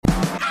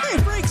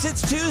News.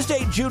 It's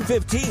Tuesday, June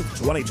 15th,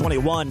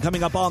 2021.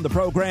 Coming up on the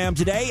program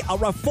today, a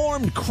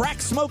reformed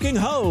crack-smoking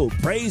hoe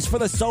prays for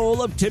the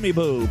soul of Timmy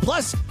Boo.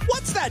 Plus,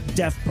 what's that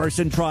deaf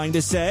person trying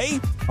to say?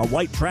 A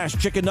white trash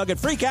chicken nugget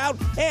freakout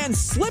and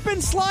slip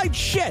and slide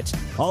shit.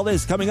 All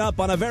this coming up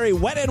on a very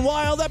wet and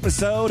wild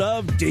episode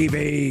of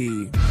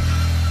DV.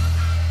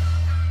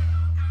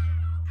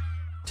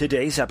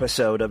 Today's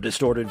episode of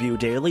Distorted View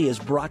Daily is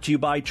brought to you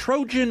by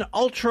Trojan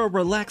Ultra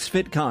Relax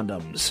Fit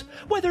Condoms.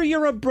 Whether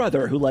you're a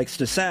brother who likes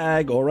to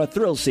sag or a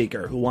thrill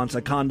seeker who wants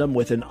a condom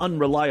with an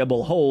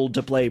unreliable hold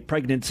to play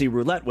pregnancy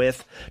roulette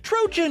with,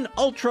 Trojan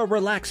Ultra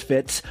Relax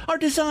Fits are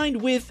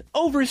designed with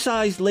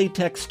oversized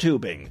latex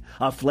tubing,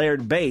 a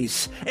flared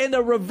base, and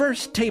a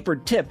reverse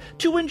tapered tip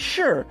to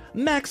ensure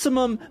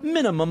maximum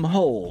minimum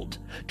hold.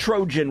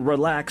 Trojan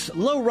Relax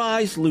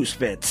Low-Rise Loose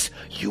Fits.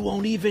 You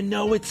won't even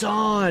know it's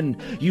on.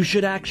 You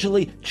should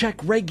actually check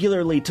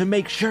regularly to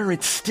make sure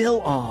it's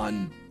still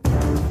on.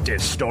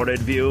 Distorted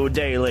View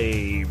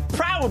Daily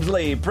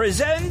proudly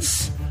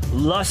presents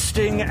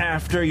Lusting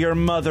After Your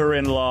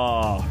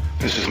Mother-in-Law.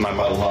 This is my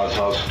mother-in-law's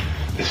house.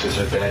 This is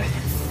her bed.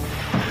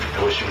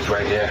 I wish she was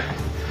right here.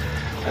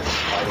 That's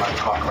my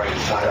cock right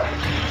inside her.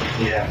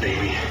 Yeah,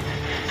 baby.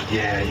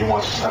 Yeah, you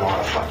want some? I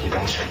want to fuck you,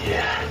 don't you?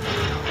 Yeah.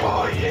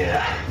 Oh,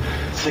 yeah.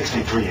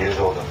 63 years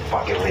old, the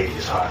fucking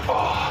lady's hot.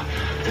 Oh,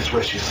 this is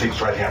where she sleeps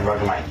right here. I'm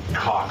rubbing my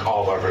cock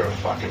all over her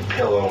fucking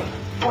pillow and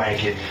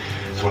blanket.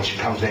 So when she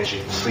comes in, she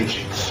can sleep,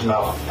 she can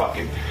smell the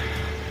fucking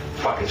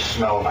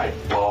smell of my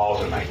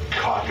balls and my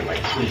cock and my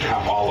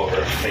pre-cum all over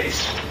her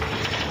face.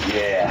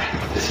 Yeah,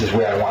 this is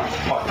where I want to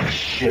fuck the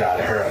shit out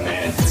of her,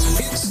 man.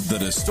 It's the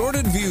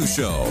Distorted View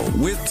Show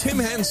with Tim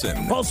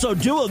Henson. Also,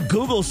 do a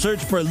Google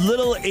search for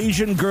little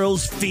Asian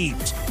girls'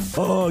 feet.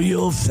 Oh,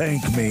 you'll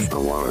thank me. I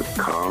want to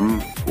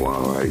come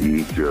while I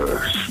eat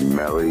your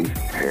smelly,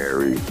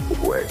 hairy,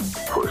 wet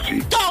pussy.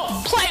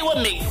 Don't play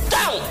with me!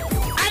 Don't!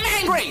 I'm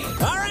angry!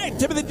 All right,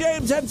 Timothy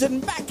James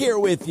Henson back here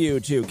with you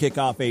to kick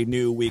off a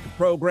new week of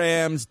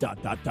programs.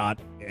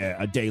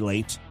 A day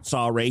late.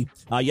 Sorry.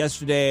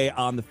 Yesterday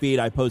on the feed,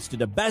 I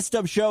posted a best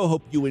of show.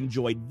 Hope you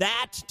enjoyed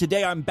that.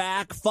 Today, I'm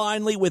back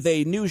finally with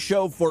a new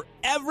show for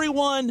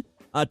everyone.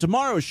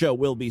 Tomorrow's show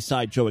will be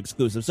Sideshow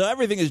exclusive. So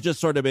everything has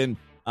just sort of been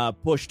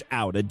pushed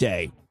out a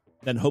day.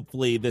 Then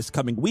hopefully this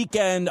coming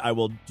weekend, I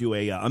will do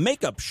a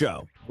makeup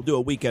show. We'll do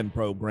a weekend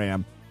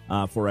program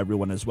for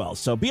everyone as well.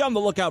 So be on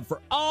the lookout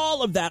for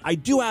all of that. I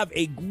do have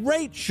a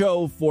great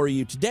show for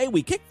you today.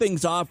 We kick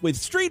things off with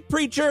street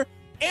preacher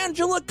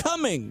Angela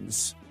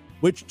Cummings,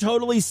 which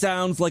totally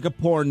sounds like a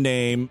porn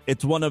name.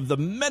 It's one of the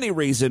many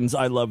reasons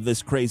I love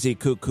this crazy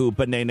cuckoo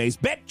bananas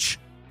bitch.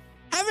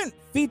 Haven't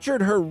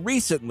featured her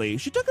recently.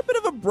 She took a bit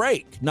of a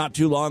break not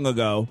too long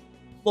ago.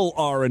 Little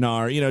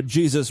R&R. You know,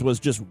 Jesus was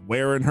just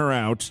wearing her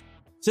out.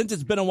 Since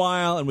it's been a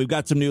while and we've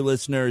got some new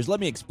listeners, let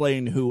me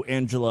explain who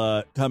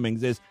Angela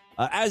Cummings is.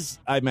 As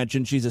I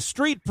mentioned, she's a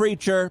street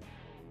preacher,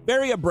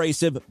 very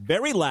abrasive,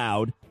 very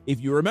loud. If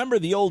you remember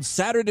the old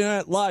Saturday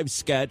Night Live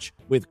sketch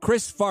with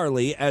Chris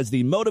Farley as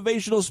the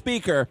motivational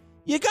speaker,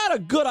 you got a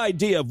good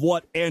idea of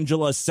what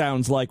Angela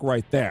sounds like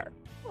right there.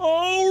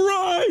 All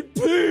right,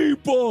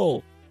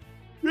 people.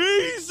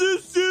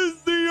 Jesus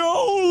is the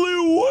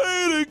only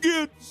way to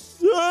get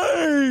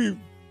saved.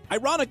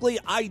 Ironically,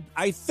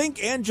 I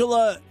think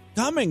Angela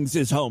Cummings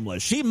is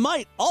homeless. She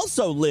might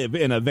also live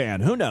in a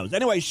van. Who knows?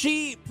 Anyway,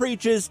 she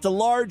preaches to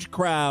large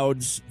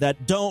crowds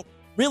that don't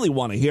really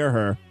want to hear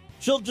her.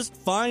 She'll just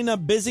find a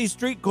busy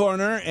street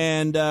corner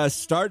and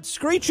start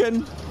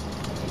screeching.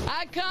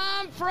 I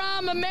come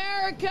from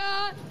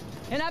America,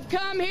 and I've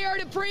come here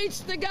to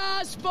preach the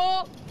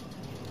gospel.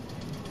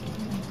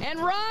 And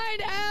right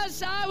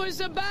as I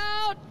was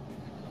about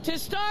to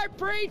start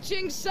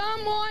preaching,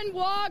 someone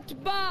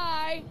walked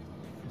by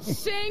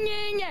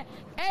singing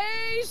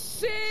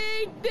AC/DC,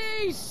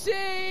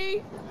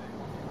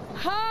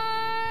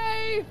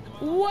 Highway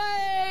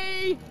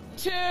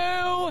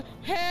to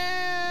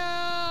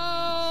Hell.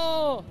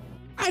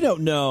 I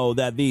don't know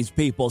that these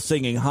people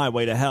singing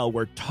Highway to Hell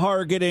were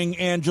targeting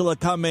Angela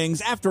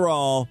Cummings. After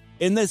all,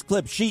 in this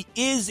clip, she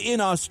is in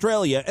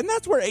Australia, and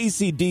that's where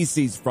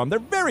AC/DC's from. They're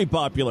very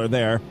popular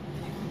there.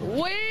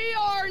 We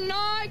are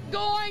not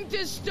going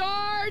to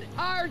start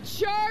our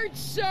church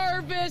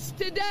service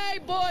today,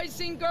 boys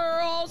and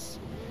girls,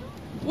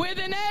 with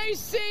an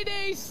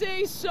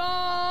AC/DC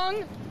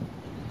song.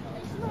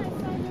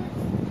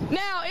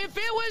 Now, if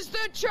it was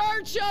the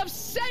Church of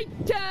Satan,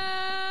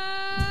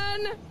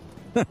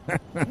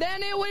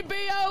 then it would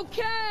be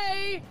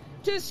okay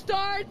to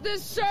start the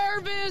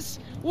service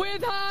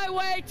with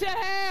Highway to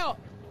Hell.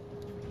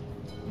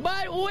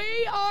 But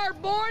we are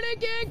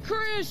born-again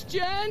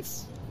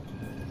Christians,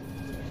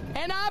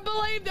 and I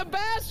believe the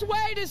best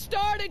way to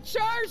start a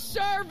church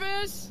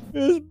service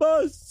is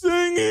by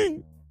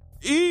singing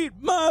Eat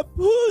My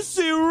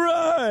Pussy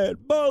Right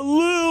by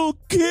Lil'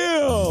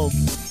 Kim.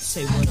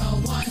 Say what?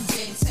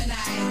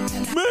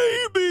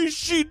 Maybe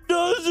she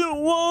doesn't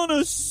want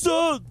to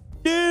suck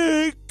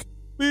dick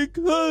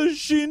because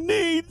she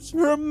needs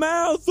her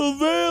mouth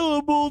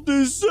available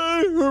to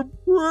say her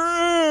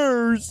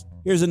prayers.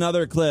 Here's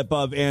another clip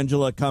of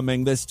Angela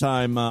Cumming, this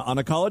time on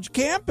a college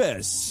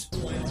campus.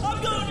 I'm going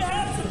to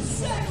have some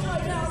sex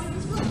right now.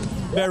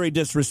 Very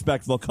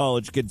disrespectful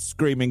college kid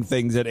screaming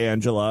things at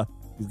Angela.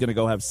 He's going to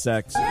go have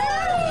sex. Make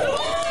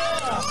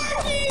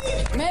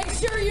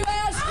sure you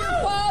ask your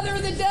father,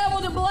 the devil,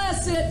 to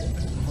bless it.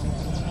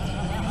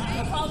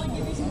 I'll probably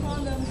give you some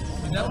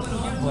condoms. The devil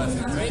will bless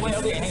it, right? Wait,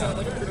 okay, hang on.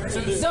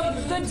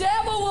 The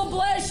devil will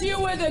bless you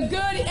with a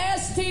good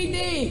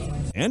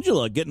STD.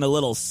 Angela getting a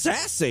little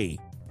sassy.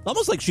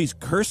 Almost like she's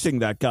cursing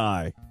that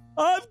guy.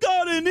 I've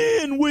got an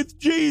in with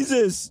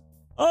Jesus.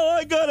 All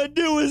I gotta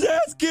do is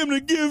ask him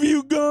to give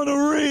you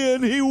gonorrhea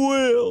and he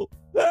will.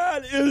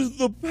 That is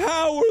the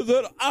power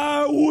that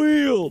I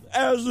wield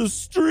as a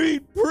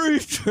street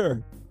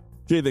preacher.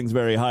 She thinks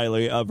very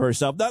highly of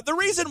herself. Now, the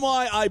reason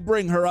why I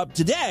bring her up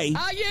today...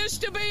 I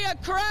used to be a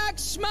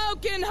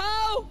crack-smoking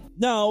hoe.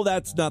 No,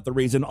 that's not the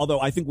reason, although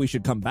I think we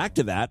should come back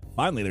to that.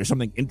 Finally, there's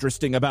something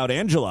interesting about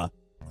Angela.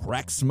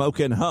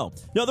 Crack-smoking hoe.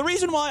 No, the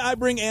reason why I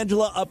bring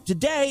Angela up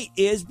today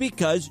is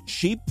because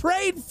she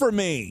prayed for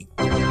me.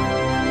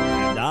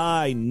 And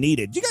I need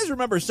it. Do you guys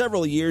remember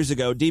several years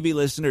ago, DB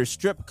listener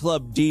Strip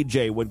Club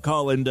DJ would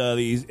call into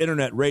these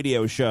internet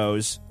radio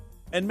shows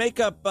and make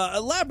up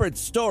elaborate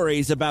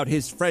stories about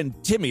his friend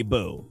Timmy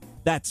Boo.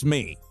 That's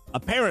me.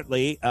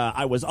 Apparently,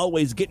 I was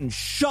always getting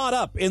shot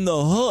up in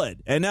the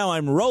hood, and now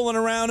I'm rolling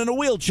around in a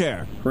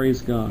wheelchair.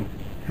 Praise God.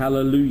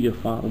 Hallelujah,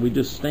 Father. We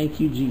just thank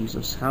you,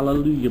 Jesus.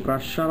 Hallelujah.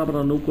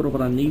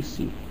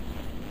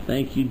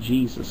 Thank you,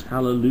 Jesus.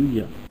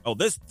 Hallelujah. Oh,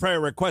 this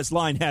prayer request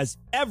line has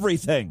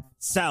everything.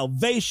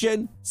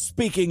 Salvation,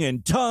 speaking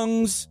in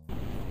tongues.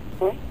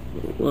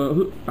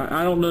 Well,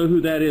 I don't know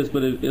who that is,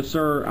 but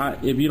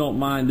if you don't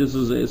mind, this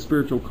is a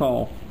spiritual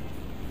call.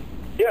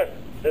 Yes,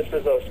 this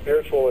is a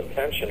spiritual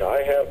intention.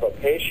 I have a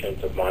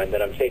patient of mine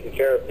that I'm taking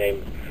care of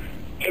named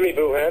Jimmy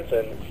Boo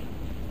Henson.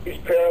 He's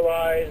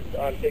paralyzed.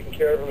 I'm taking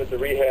care of him at the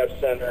rehab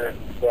center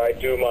where I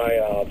do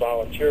my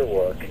volunteer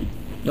work.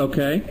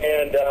 Okay.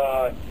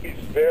 And he's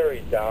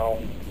very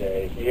down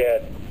today. He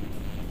had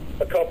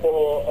a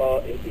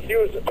couple, he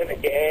was in a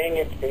gang,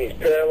 and he's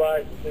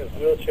paralyzed. He's in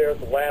his wheelchair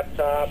with a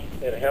laptop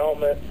and a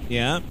helmet.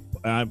 Yeah,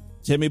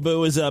 Timmy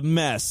Boo is a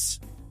mess.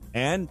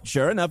 And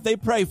sure enough, they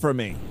pray for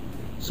me.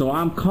 So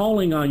I'm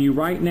calling on you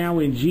right now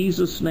in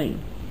Jesus'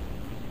 name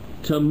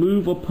to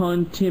move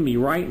upon Timmy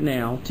right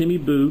now, Timmy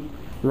Boo,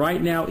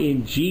 right now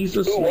in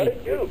Jesus' name. What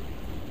did you?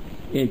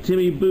 And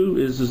Timmy Boo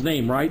is his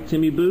name, right?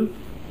 Timmy Boo?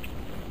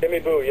 Timmy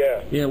Boo,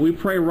 yeah. Yeah, we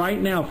pray right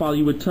now, Father,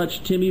 you would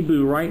touch Timmy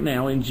Boo right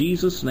now in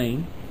Jesus'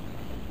 name,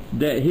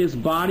 that his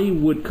body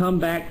would come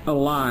back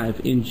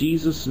alive in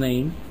Jesus'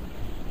 name,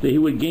 that he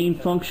would gain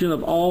function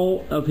of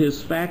all of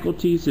his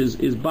faculties,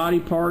 his body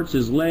parts,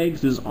 his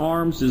legs, his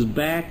arms, his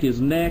back,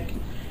 his neck,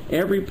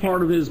 every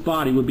part of his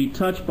body would be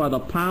touched by the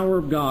power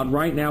of God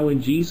right now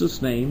in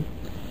Jesus' name.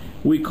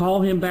 We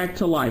call him back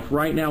to life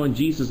right now in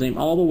Jesus' name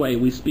all the way.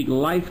 We speak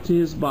life to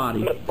his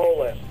body.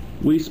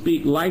 We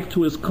speak life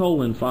to his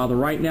colon, Father,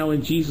 right now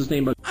in Jesus'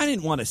 name. I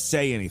didn't want to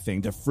say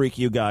anything to freak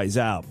you guys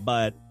out,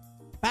 but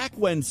back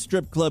when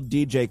Strip Club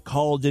DJ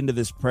called into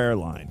this prayer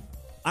line,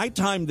 I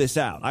timed this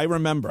out. I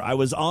remember I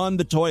was on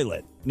the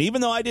toilet, and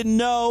even though I didn't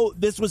know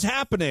this was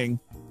happening,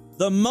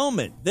 the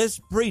moment this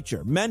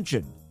preacher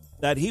mentioned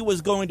that he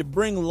was going to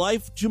bring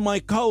life to my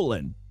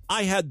colon,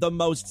 I had the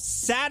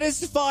most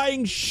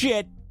satisfying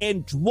shit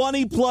in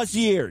 20 plus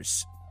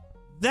years.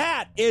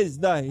 That is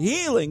the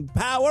healing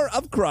power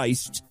of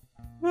Christ.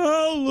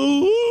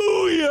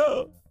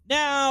 Hallelujah.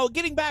 Now,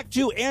 getting back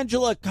to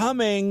Angela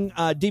Cumming,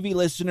 DV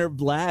listener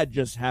Vlad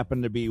just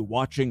happened to be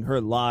watching her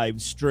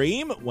live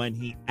stream when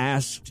he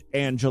asked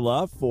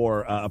Angela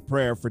for a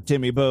prayer for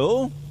Timmy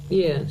Boo.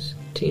 Yes,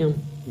 Tim.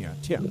 Yeah,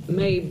 Tim.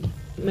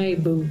 May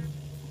Boo.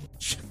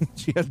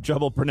 She has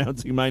trouble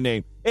pronouncing my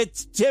name.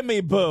 It's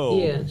Timmy Boo.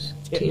 Yes,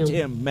 Tim.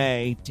 Tim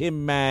May.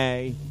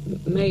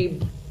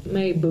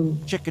 May Boo.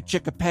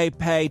 Chicka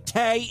pay,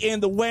 tay in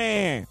the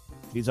wind.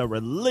 She's a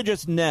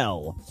religious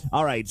Nell.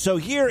 All right, so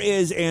here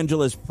is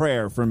Angela's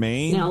prayer for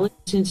me. Now,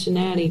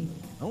 Cincinnati.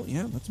 Oh,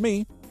 yeah, that's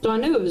me. So I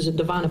knew it was a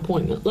divine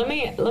appointment. Let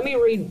me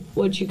read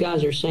what you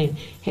guys are saying.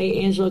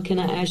 Hey, Angela, can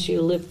I ask you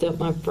to lift up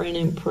my friend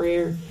in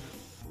prayer?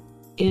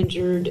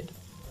 Injured,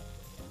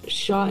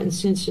 shot in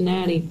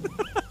Cincinnati.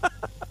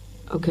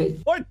 Okay.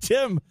 Or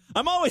Tim,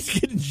 I'm always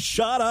getting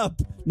shot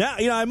up. Now,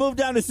 I moved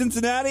down to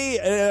Cincinnati.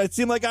 It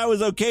seemed like I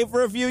was okay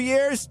for a few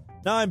years.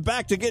 Now I'm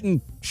back to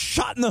getting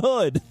shot in the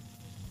hood.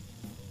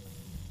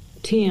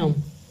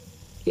 Tim,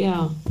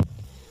 yeah.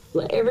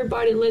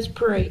 Everybody, let's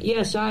pray.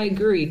 Yes, I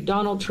agree.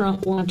 Donald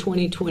Trump won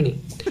 2020.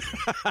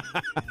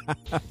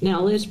 Now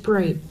let's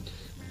pray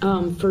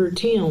for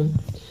Tim.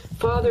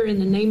 Father, in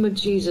the name of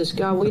Jesus,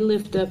 God, we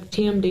lift up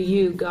Tim to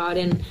you, God,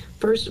 and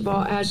first of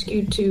all, ask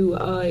you to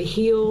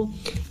heal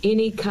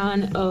any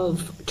kind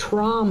of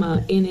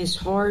trauma in his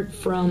heart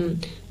from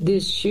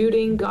this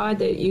shooting, God,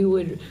 that you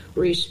would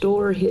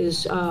restore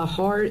his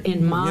heart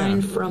and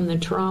mind from the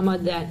trauma,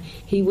 that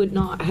he would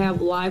not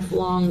have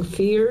lifelong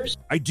fears.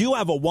 I do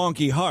have a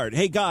wonky heart.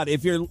 Hey, God,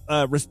 if you're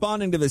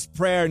responding to this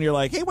prayer and you're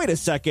like, hey, wait a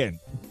second,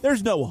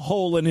 there's no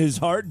hole in his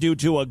heart due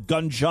to a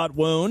gunshot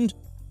wound,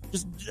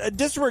 just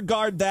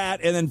disregard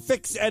that and then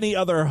fix any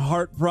other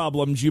heart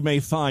problems you may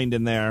find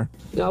in there.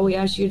 God, we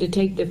ask you to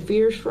take the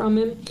fears from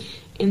him,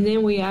 and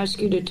then we ask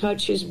you to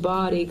touch his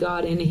body,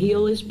 God, and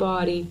heal his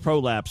body.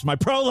 My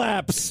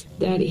prolapse!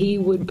 That he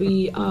would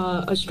be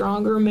a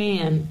stronger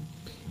man,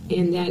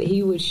 and that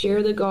he would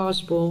share the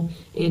gospel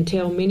and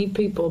tell many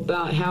people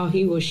about how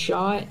he was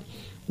shot,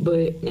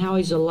 but now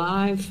he's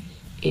alive,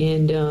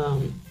 and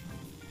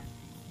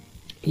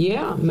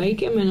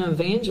make him an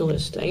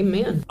evangelist.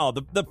 Amen. Oh,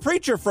 the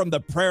preacher from the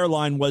prayer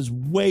line was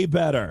way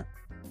better.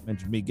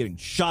 Mentioned me getting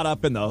shot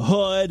up in the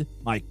hood,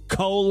 my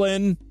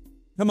colon.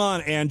 Come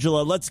on,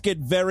 Angela, let's get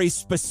very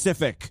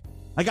specific.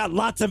 I got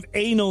lots of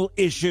anal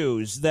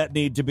issues that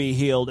need to be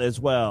healed as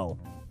well.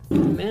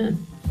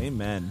 Amen.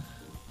 Amen.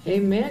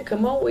 Amen.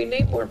 Come on, we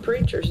need more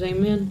preachers.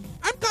 Amen.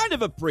 I'm kind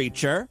of a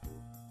preacher.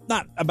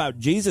 Not about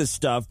Jesus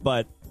stuff,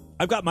 but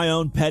I've got my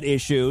own pet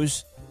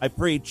issues. I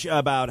preach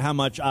about how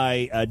much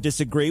I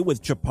disagree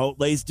with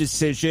Chipotle's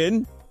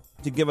decision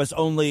to give us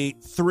only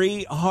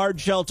 3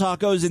 hard shell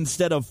tacos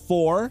instead of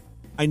 4.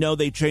 I know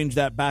they changed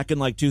that back in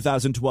like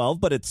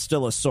 2012, but it's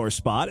still a sore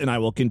spot, and I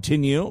will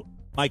continue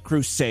my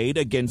crusade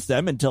against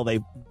them until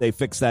they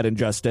fix that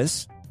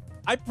injustice.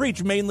 I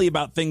preach mainly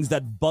about things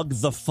that bug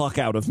the fuck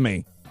out of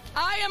me.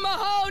 I am a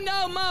ho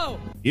no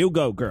mo. You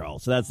go, girl.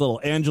 So that's a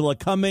little Angela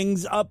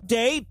Cummings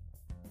update.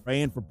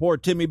 Praying for poor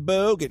Timmy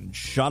Boo getting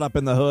shot up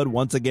in the hood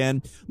once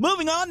again.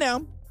 Moving on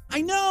now.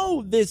 I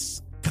know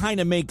this kind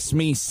of makes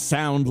me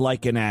sound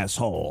like an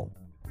asshole,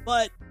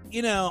 but,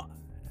 you know,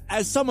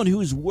 as someone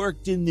who's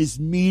worked in this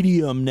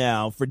medium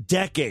now for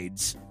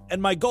decades,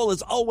 and my goal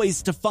is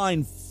always to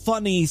find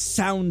funny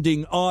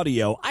sounding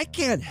audio, I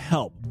can't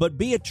help but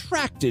be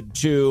attracted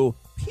to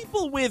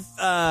people with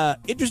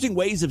interesting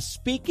ways of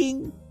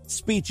speaking,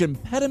 speech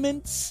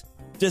impediments,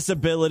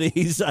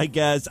 disabilities, I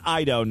guess.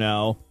 I don't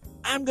know.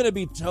 I'm going to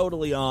be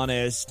totally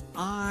honest.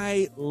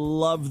 I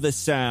love the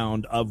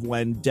sound of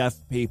when deaf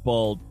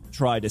people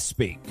try to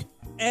speak.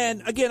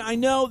 And again, I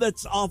know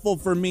that's awful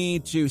for me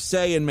to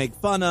say and make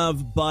fun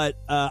of, but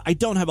I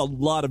don't have a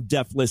lot of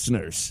deaf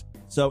listeners.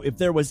 So if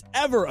there was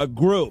ever a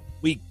group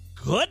we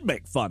could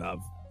make fun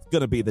of, it's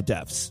going to be the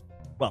deafs.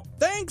 Well,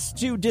 thanks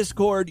to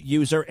Discord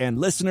user and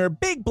listener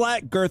Big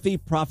Black Girthy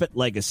Prophet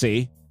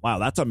Legacy. Wow,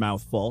 that's a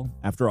mouthful.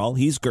 After all,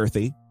 he's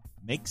girthy.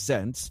 Makes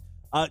sense.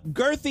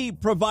 Girthy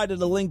provided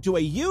a link to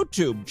a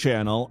YouTube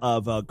channel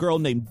of a girl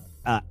named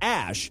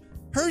Ash.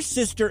 Her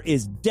sister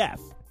is deaf,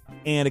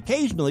 and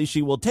occasionally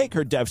she will take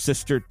her deaf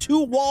sister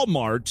to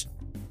Walmart,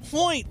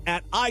 point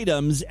at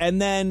items,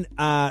 and then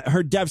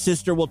her deaf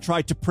sister will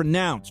try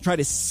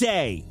to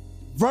say,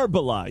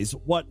 verbalize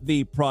what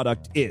the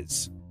product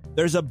is.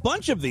 There's a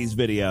bunch of these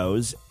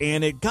videos,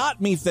 and it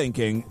got me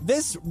thinking,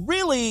 this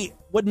really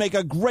would make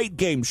a great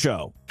game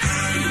show.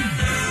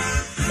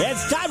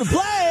 It's time to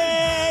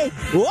play!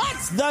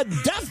 What's the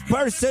deaf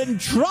person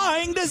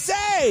trying to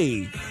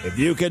say? If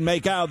you can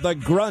make out the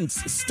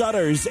grunts,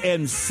 stutters,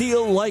 and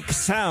seal-like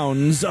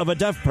sounds of a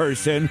deaf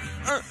person,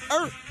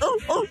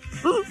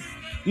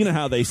 you know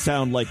how they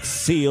sound like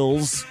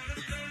seals?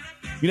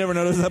 You never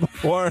noticed that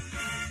before?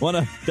 When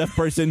a deaf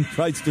person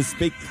tries to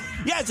speak?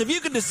 Yes, if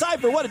you can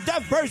decipher what a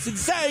deaf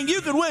person's saying,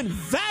 you can win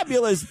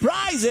fabulous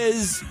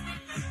prizes!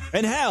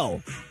 And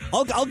hell,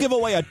 I'll give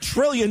away $1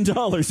 trillion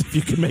if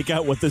you can make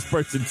out what this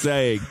person's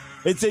saying.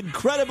 It's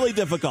incredibly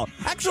difficult.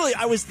 Actually,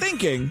 I was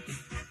thinking,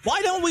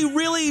 why don't we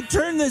really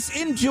turn this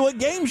into a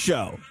game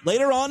show?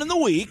 Later on in the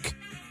week,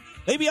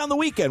 maybe on the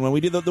weekend when we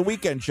do the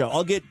weekend show,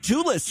 I'll get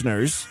 2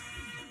 listeners,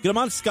 get them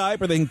on Skype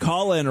or they can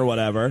call in or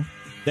whatever.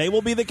 They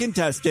will be the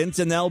contestants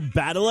and they'll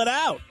battle it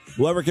out.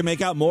 Whoever can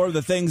make out more of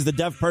the things the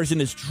deaf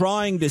person is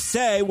trying to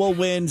say will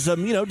win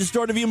some,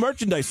 Distorted View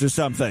merchandise or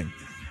something.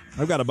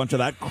 I've got a bunch of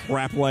that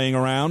crap laying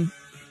around.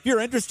 If you're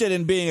interested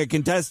in being a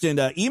contestant,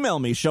 email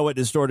me,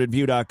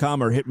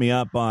 show@distortedview.com, or hit me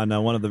up on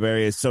one of the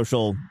various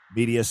social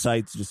media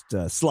sites. Just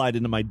slide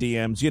into my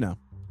DMs,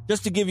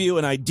 just to give you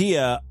an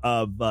idea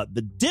of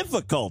the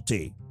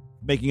difficulty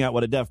making out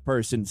what a deaf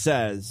person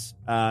says.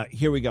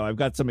 Here we go. I've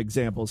got some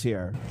examples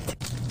here.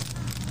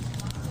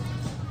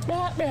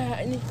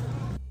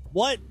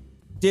 What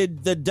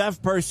did the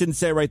deaf person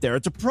say right there?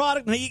 It's a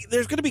product.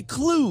 There's going to be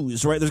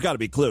clues, right? There's got to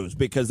be clues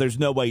because there's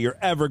no way you're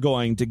ever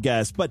going to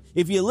guess. But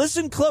if you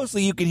listen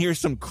closely, you can hear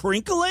some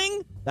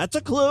crinkling. That's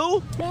a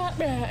clue.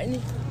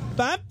 Bannings.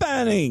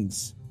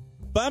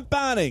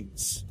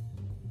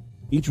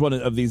 Each one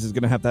of these is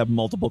going to have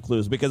multiple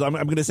clues because I'm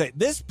going to say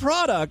this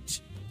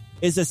product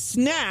is a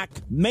snack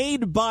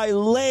made by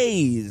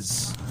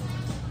Lay's.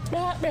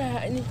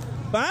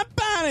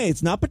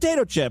 It's not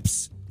potato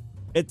chips.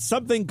 It's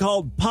something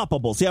called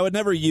Poppables. See, I would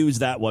never use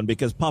that one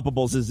because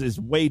Poppables is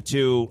way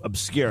too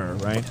obscure,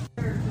 right?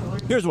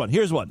 Here's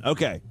one.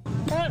 Okay.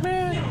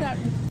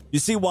 You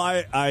see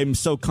why I'm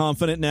so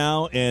confident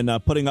now in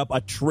putting up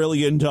 $1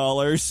 trillion?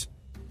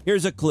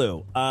 Here's a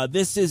clue.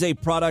 This is a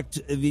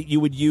product that you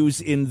would use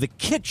in the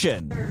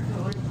kitchen.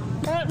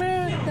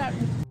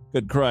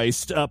 Good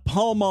Christ.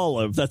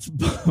 Palmolive. That's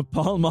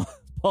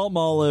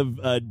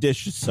Palmolive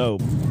dish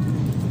soap.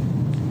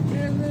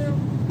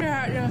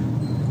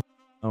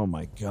 Oh,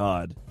 my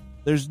God.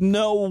 There's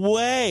no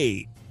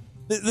way.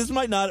 This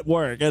might not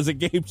work as a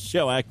game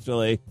show,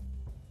 actually.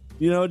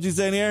 You know what she's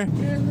saying here?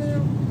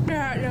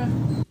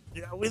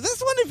 Yeah, with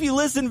this one, if you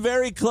listen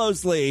very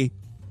closely,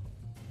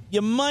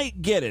 you might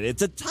get it.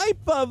 It's a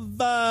type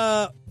of,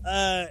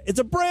 it's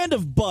a brand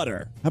of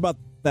butter. How about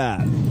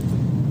that?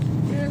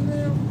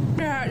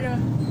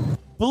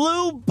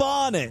 Blue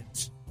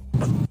Bonnet.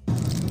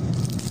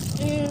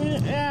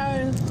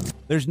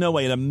 There's no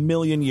way in a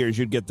million years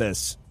you'd get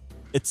this.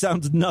 It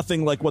sounds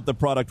nothing like what the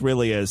product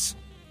really is.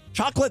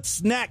 Chocolate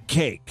snack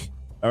cake.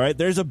 All right,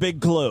 there's a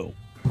big clue.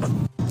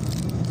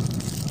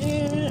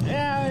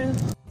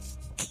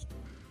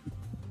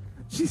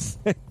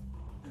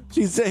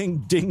 She's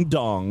saying ding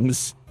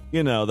dongs.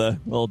 You know, the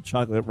little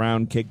chocolate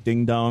round cake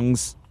ding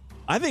dongs.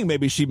 I think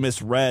maybe she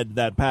misread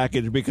that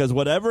package because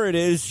whatever it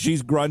is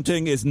she's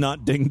grunting is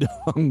not ding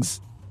dongs.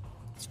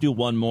 Let's do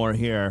one more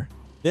here.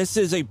 This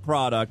is a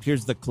product.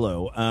 Here's the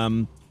clue.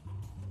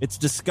 It's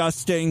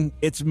disgusting.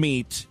 It's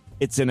meat.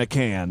 It's in a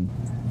can.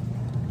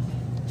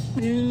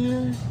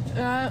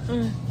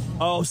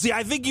 Oh, see,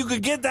 I think you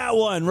could get that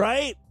one,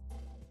 right?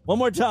 One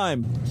more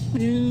time.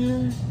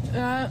 You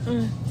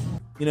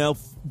know,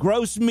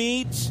 gross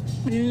meat.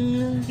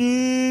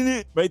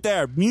 Right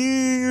there.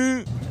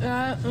 Vienna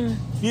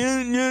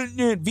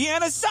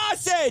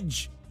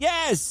sausage.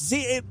 Yes.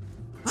 See, I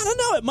don't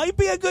know. It might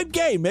be a good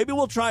game. Maybe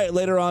we'll try it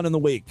later on in the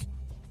week.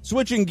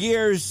 Switching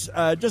gears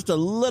just a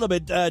little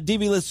bit,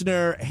 DV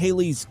listener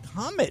Haley's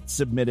Comet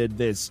submitted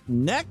this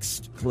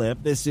next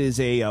clip. This is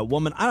a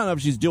woman, I don't know if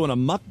she's doing a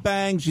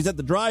mukbang. She's at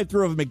the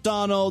drive-thru of a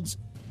McDonald's.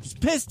 She's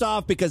pissed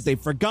off because they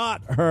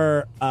forgot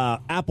her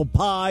apple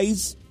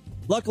pies.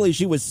 Luckily,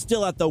 she was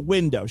still at the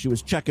window. She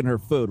was checking her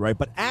food, right?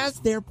 But as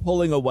they're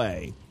pulling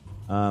away,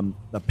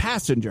 the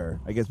passenger,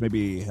 I guess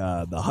maybe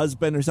the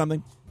husband or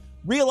something,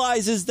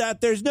 realizes that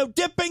there's no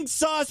dipping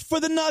sauce for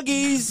the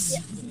nuggies.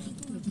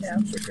 Yeah.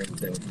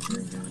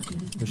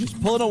 So she's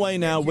pulling away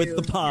now with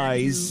the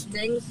pies.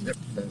 Things?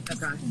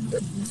 Okay.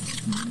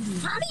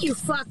 How do you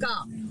fuck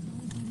up?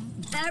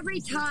 Every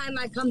time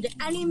I come to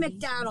any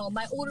McDonald's,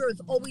 my order is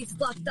always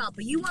fucked up.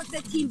 But you want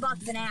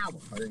 $15 an hour.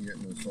 I didn't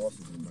get no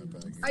sauces in my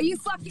bag. Are you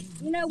fucking...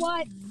 You know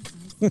what?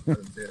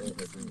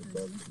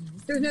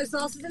 There's no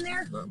sauces in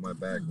there? Not in my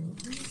bag, no.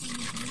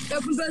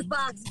 Open both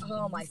boxes.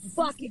 Oh, my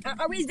fucking...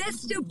 Are we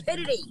this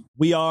stupidity?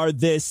 We are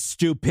this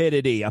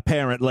stupidity,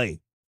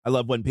 apparently. I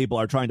love when people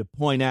are trying to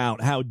point out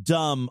how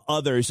dumb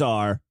others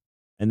are,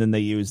 and then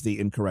they use the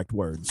incorrect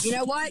words. You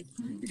know what?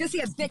 You're just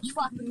see a bitch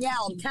fucking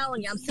yell. I'm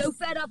telling you. I'm so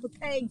fed up with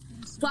paying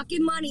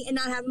fucking money and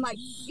not having my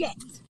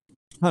shit.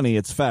 Honey,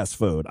 it's fast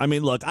food. I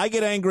mean, look, I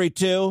get angry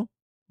too,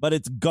 but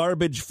it's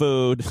garbage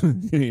food.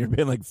 You're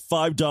paying like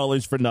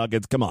 $5 for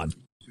nuggets. Come on.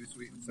 Too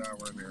sweet and sour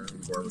in there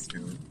and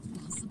barbecue.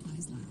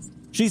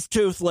 She's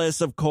toothless,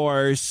 of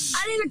course.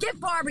 I didn't even get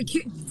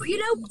barbecue. You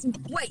know,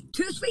 wait,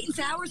 2 sweet and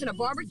sours and a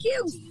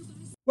barbecue?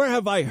 Where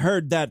have I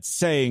heard that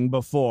saying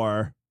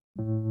before?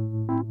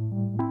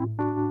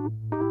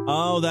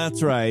 Oh,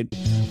 that's right.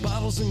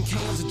 Bottles and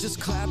cans, or just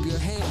clap your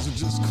hands, or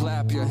just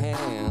clap your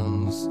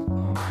hands.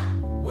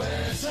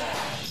 Where's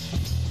that?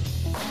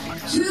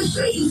 2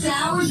 sweet and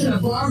sours and a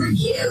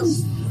barbecue.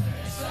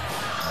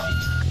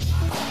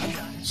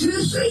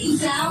 2 sweet and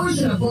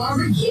sours and a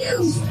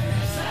barbecue.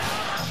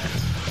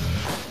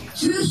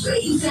 2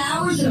 sweet and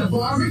sours and a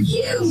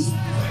barbecue.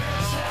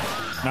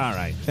 All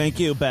right.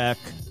 Thank you, Beck.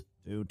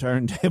 2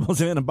 turntables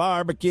and a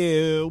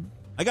barbecue.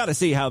 I got to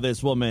see how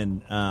this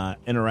woman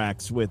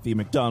interacts with the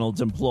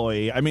McDonald's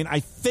employee. I mean, I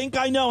think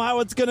I know how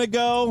it's going to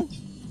go.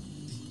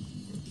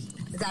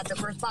 Is that the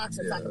first box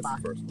or second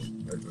box? First one.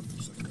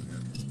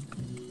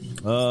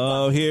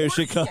 Oh, here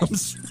she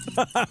comes.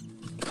 I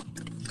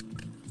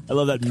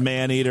love that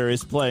Man-Eater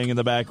is playing in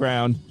the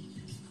background.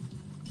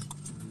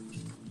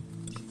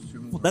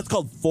 That's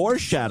called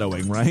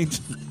foreshadowing, right?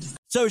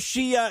 So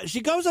she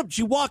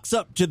walks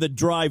up to the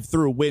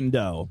drive-through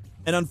window.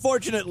 And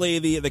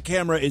unfortunately, the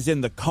camera is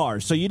in the car,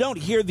 so you don't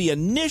hear the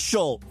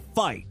initial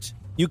fight.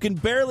 You can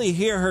barely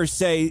hear her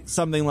say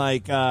something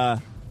like,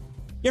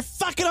 you're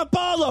fucking up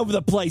all over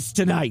the place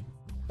tonight.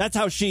 That's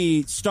how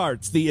she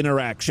starts the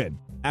interaction.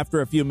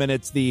 After a few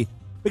minutes, the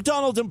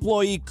McDonald's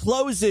employee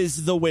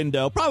closes the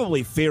window,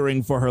 probably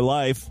fearing for her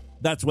life.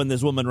 That's when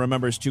this woman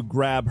remembers to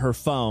grab her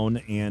phone,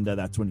 and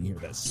that's when you hear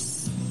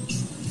this.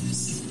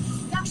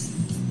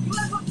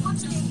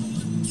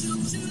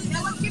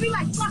 Give me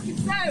my fucking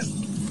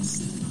phone.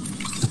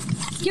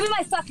 Give me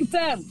my fucking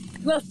phone.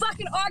 You want to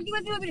fucking argue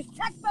with me? Want me to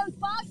text those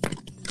box?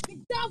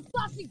 down,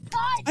 fucking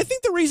cunt! I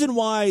think the reason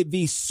why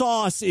the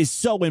sauce is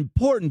so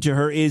important to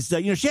her is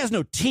that, she has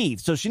no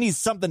teeth, so she needs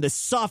something to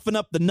soften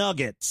up the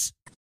nuggets.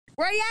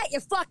 Where you at, you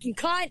fucking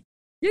cunt?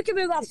 You can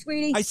move up,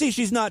 sweetie. I see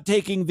she's not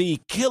taking the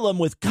kill 'em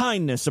with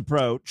kindness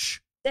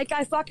approach. Think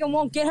I fucking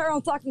won't get her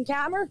on fucking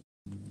camera?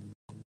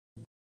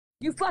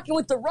 You fucking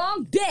with the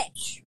wrong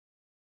bitch.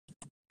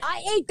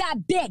 I ate that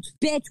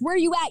bitch. Where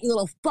you at, you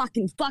little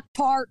fucking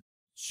fucktard?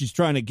 She's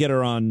trying to get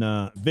her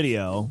on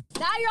video.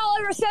 Now you're all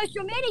over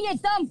social media, you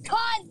dumb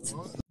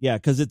cunt. Yeah,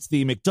 because it's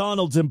the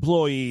McDonald's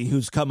employee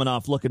who's coming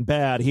off looking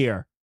bad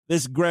here.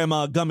 This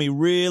Grandma Gummy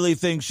really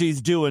thinks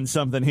she's doing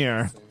something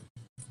here.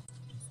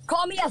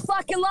 Call me a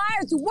fucking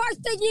liar. It's the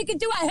worst thing you can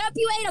do. I hope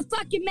you ain't a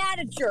fucking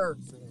manager.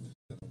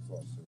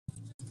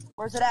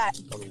 Where's it at?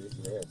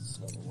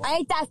 I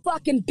ain't that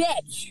fucking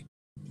bitch.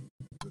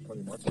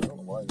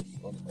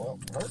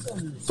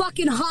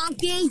 Fucking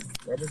honky.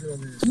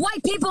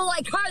 White people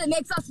like her that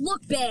makes us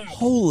look bad.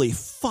 Holy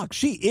fuck,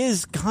 she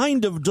is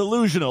kind of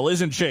delusional,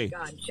 isn't she?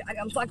 God,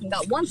 I'm fucking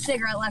got one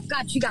cigarette left.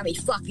 God, she got me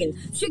fucked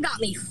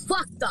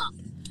up.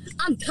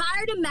 I'm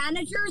tired of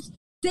managers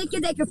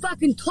thinking they can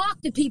fucking talk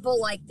to people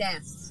like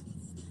this.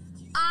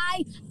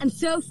 I am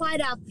so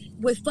fed up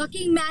with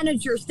fucking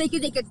managers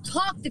thinking they could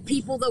talk to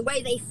people the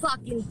way they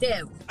fucking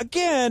do.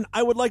 Again,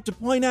 I would like to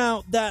point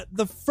out that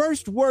the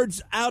first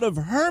words out of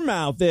her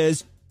mouth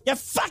is, "You're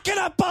fucking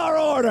up our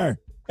order.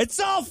 It's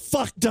all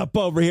fucked up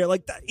over here."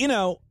 Like, you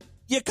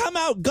come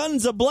out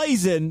guns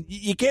a-blazing.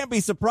 You can't be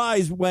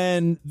surprised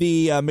when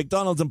the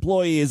McDonald's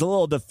employee is a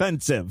little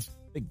defensive.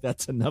 I think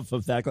that's enough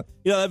of that.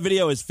 That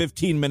video is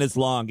 15 minutes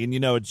long, and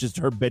it's just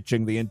her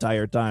bitching the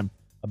entire time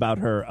about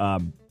her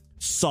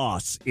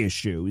sauce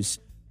issues.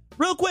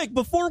 Real quick,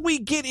 before we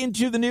get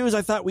into the news,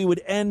 I thought we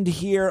would end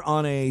here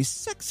on a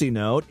sexy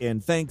note,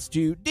 and thanks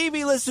to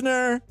DV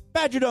listener,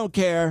 Badger Don't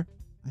Care,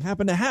 I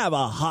happen to have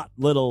a hot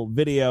little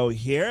video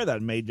here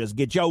that may just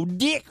get your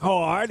dick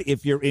hard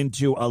if you're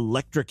into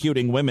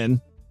electrocuting women.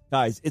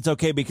 Guys, it's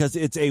okay because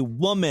it's a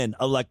woman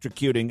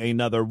electrocuting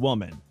another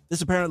woman.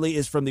 This apparently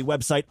is from the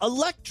website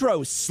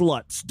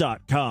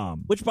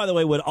Electrosluts.com, which, by the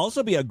way, would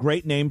also be a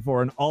great name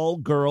for an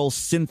all-girl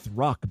synth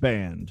rock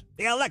band.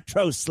 The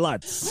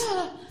Electrosluts.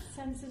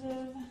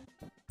 Sensitive.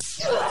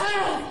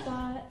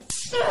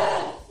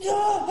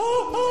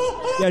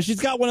 Yeah,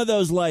 she's got one of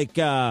those,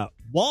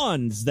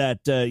 wands that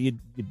you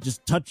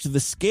just touch the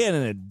skin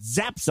and it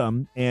zaps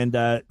them. And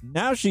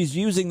now she's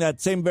using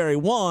that same very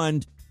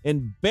wand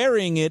and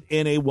burying it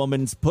in a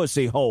woman's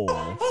pussy hole.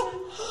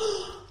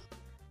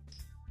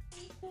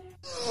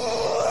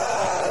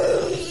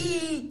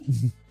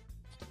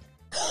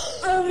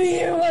 I'll be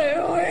here my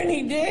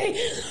horny day.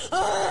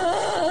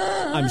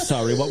 I'm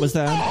sorry, what was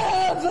that?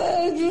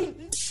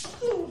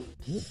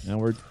 Now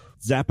we're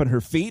zapping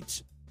her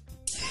feet.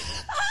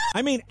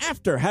 I mean,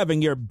 after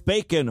having your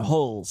bacon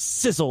hole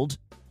sizzled,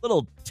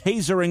 little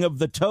tasering of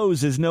the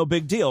toes is no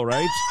big deal,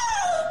 right?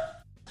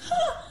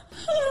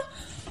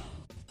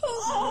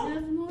 I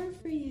have more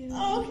for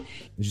you.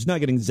 She's not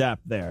getting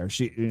zapped there.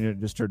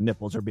 Just her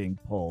nipples are being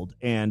pulled,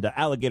 and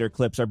alligator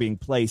clips are being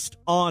placed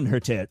on her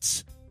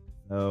tits.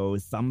 So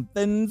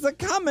something's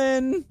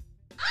a-coming.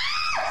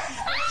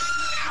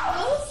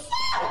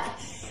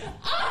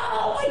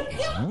 Oh my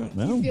god!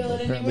 Well, you feel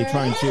it apparently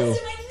anywhere?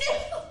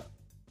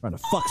 trying to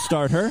fuck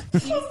start her. Do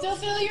you still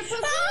feel your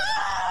pussy?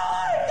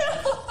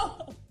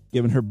 No!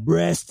 Giving her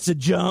breasts a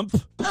jump.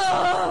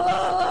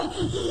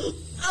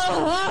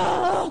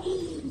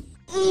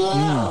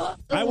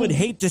 I would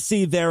hate to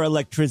see their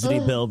electricity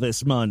bill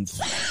this month.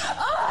 80.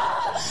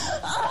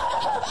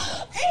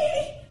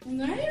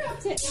 Now you're up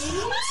to 80.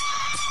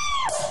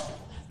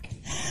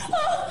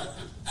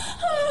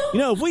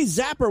 If we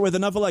zap her with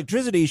enough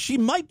electricity, she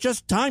might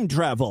just time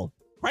travel.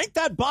 Crank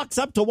that box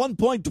up to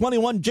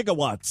 1.21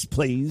 gigawatts,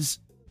 please.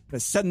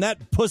 Send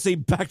that pussy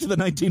back to the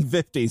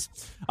 1950s.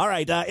 All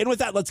right, and with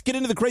that, let's get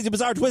into the crazy,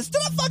 bizarre twist to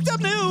the fucked up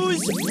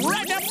news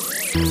right now.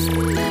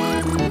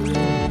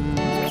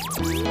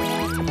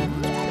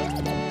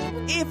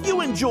 If you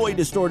enjoy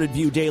Distorted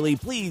View Daily,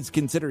 please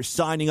consider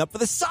signing up for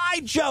the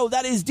Sideshow.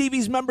 That is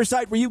DV's member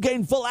site where you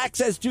gain full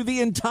access to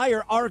the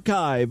entire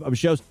archive of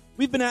shows.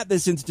 We've been at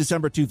this since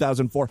December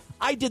 2004.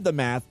 I did the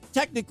math.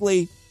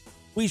 Technically,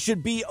 we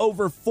should be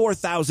over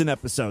 4,000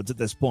 episodes at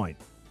this point.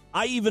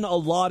 I even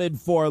allotted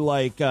for,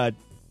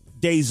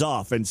 days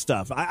off and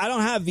stuff. I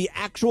don't have the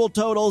actual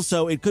total,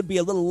 so it could be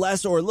a little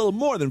less or a little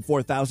more than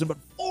 4,000, but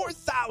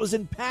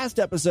 4,000 past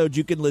episodes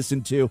you can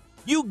listen to.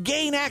 You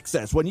gain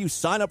access when you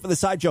sign up for the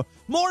Sideshow.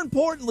 More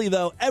importantly,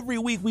 though, every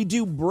week we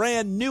do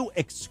brand new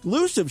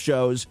exclusive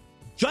shows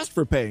just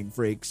for paying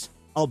freaks.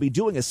 I'll be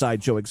doing a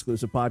Sideshow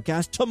exclusive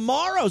podcast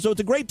tomorrow, so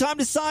it's a great time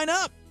to sign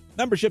up.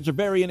 Memberships are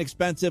very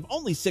inexpensive,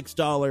 only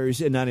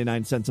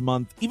 $6.99 a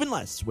month, even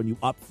less when you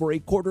opt for a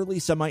quarterly,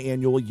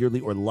 semi-annual, yearly,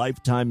 or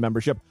lifetime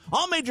membership.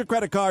 All major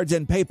credit cards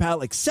and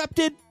PayPal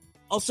accepted.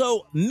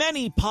 Also,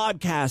 many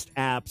podcast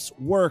apps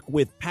work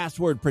with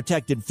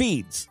password-protected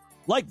feeds,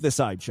 like the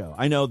Sideshow.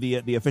 I know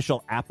the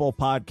official Apple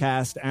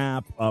Podcast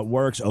app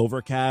works,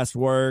 Overcast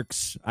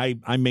works.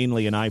 I'm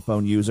mainly an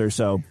iPhone user,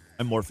 so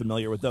I'm more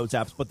familiar with those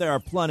apps, but there are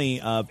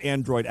plenty of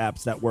Android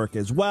apps that work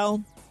as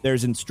well.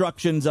 There's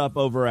instructions up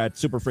over at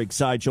Super Freak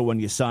Sideshow when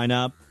you sign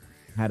up,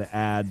 how to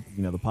add,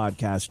 the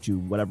podcast to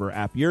whatever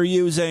app you're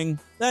using.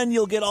 Then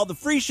you'll get all the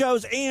free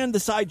shows and the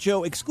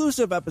Sideshow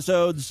exclusive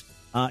episodes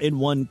in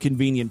one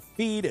convenient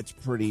feed. It's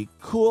pretty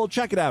cool.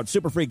 Check it out,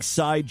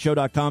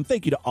 superfreaksideshow.com.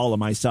 Thank you to all of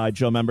my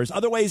Sideshow members.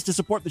 Other ways to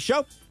support the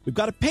show, we've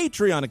got a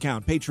Patreon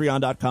account,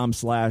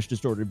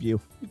 patreon.com/distortedview.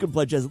 You can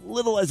pledge as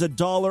little as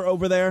 $1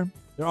 over there.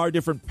 There are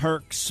different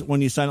perks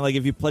when you sign up. Like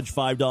if you pledge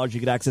 $5, you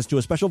get access to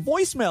a special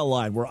voicemail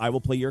line where I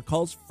will play your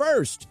calls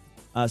first.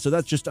 So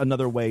that's just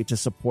another way to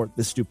support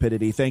this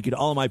stupidity. Thank you to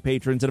all my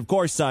patrons and, of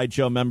course,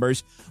 Sideshow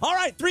members. All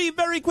right, 3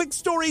 very quick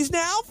stories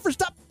now.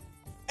 First up,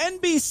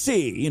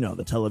 NBC,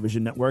 the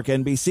television network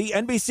NBC.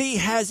 NBC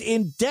has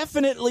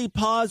indefinitely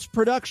paused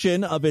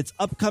production of its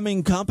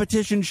upcoming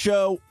competition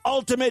show,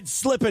 Ultimate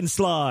Slip and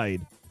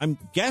Slide. I'm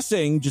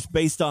guessing, just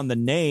based on the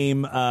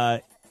name,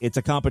 it's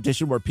a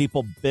competition where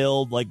people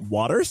build,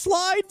 water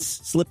slides?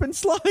 Slip and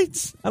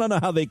slides? I don't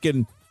know how they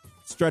can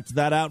stretch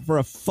that out for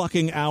a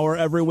fucking hour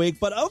every week,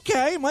 but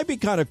okay, it might be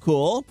kind of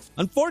cool.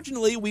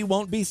 Unfortunately, we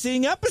won't be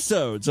seeing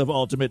episodes of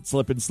Ultimate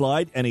Slip and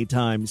Slide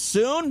anytime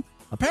soon.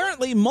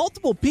 Apparently,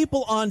 multiple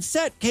people on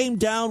set came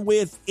down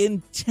with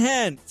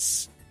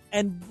intense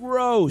and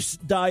gross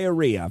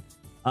diarrhea.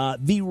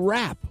 The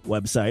Wrap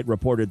website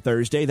reported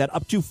Thursday that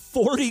up to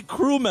 40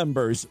 crew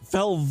members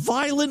fell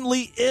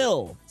violently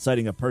ill,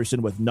 citing a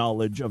person with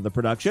knowledge of the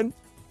production.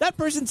 That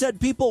person said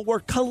people were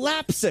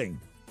collapsing.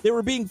 They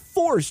were being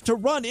forced to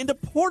run into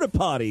porta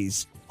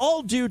potties,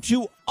 all due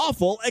to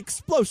awful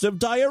explosive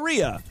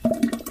diarrhea.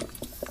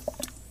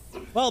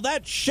 Well,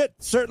 that shit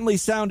certainly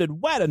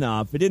sounded wet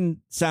enough. It didn't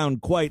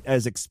sound quite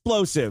as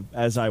explosive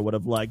as I would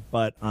have liked,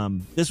 but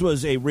this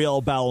was a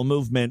real bowel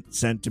movement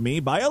sent to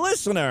me by a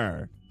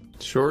listener.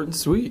 Short and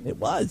sweet. It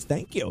was.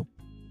 Thank you.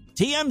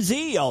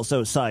 TMZ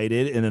also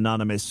cited an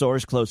anonymous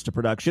source close to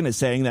production as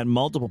saying that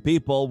multiple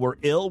people were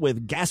ill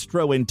with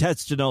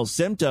gastrointestinal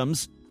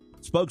symptoms.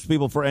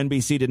 Spokespeople for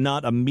NBC did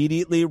not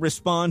immediately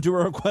respond to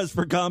a request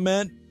for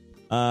comment.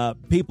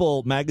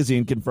 People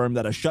magazine confirmed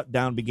that a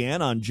shutdown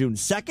began on June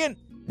 2nd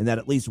and that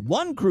at least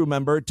one crew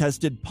member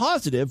tested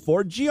positive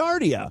for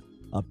Giardia,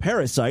 a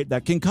parasite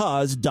that can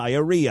cause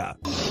diarrhea.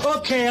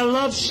 Okay, I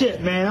love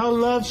shit, man. I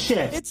love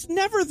shit. It's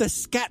never the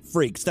scat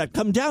freaks that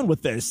come down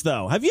with this,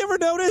 though. Have you ever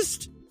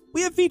noticed?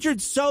 We have featured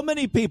so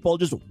many people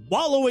just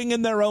wallowing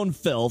in their own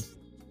filth,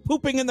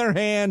 pooping in their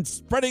hands,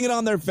 spreading it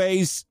on their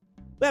face.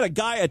 We had a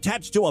guy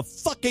attached to a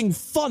fucking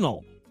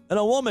funnel, and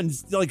a woman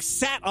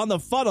sat on the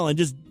funnel and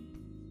just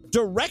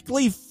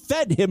directly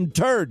fed him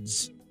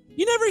turds.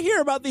 You never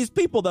hear about these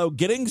people, though,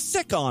 getting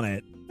sick on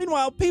it.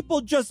 Meanwhile,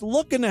 people just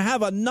looking to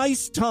have a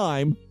nice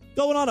time,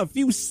 going on a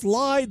few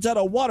slides at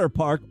a water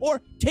park,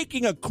 or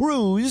taking a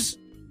cruise,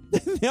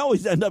 they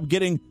always end up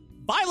getting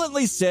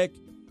violently sick,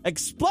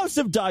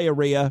 explosive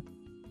diarrhea,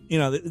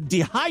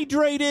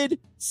 dehydrated,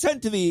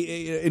 sent to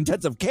the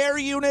intensive care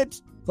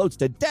unit, close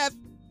to death.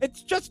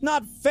 It's just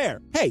not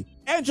fair. Hey,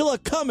 Angela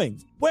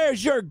Cummings,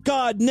 where's your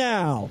God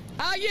now?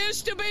 I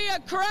used to be a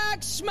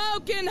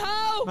crack-smoking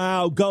hoe.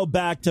 Oh, go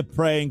back to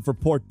praying for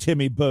poor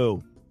Timmy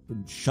Boo.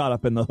 Shot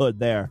up in the hood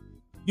there.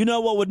 You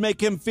know what would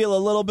make him feel a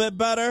little bit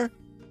better?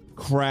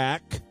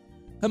 Crack.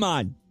 Come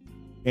on,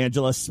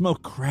 Angela,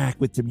 smoke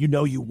crack with him. You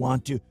know you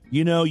want to.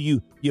 You know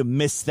you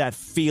miss that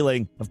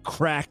feeling of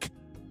crack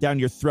down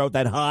your throat,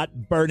 that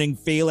hot, burning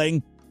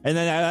feeling, and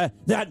then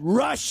that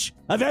rush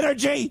of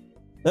energy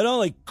that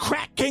only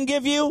crack can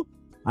give you.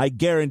 I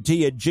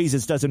guarantee you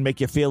Jesus doesn't make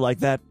you feel like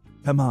that.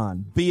 Come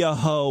on, be a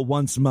hoe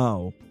once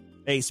mo.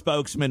 A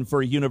spokesman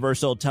for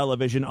Universal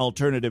Television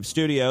Alternative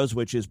Studios,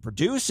 which is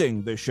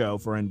producing the show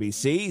for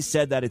NBC,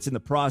 said that it's in the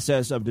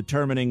process of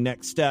determining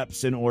next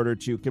steps in order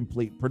to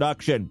complete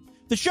production.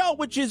 The show,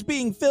 which is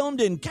being filmed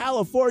in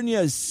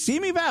California's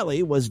Simi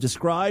Valley, was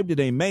described in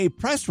a May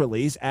press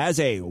release as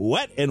a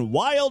wet and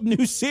wild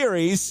new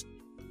series.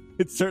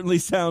 It certainly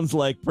sounds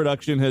like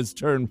production has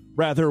turned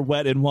rather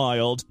wet and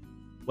wild.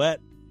 Wet,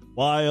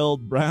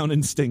 wild, brown,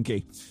 and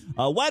stinky.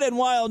 A wet and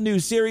wild new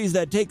series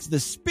that takes the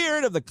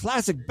spirit of the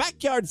classic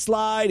backyard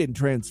slide and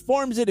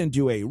transforms it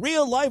into a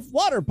real-life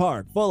water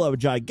park full of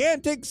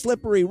gigantic,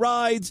 slippery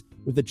rides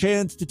with the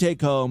chance to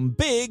take home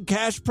big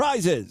cash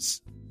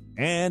prizes.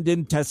 And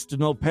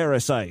intestinal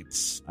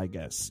parasites, I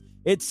guess.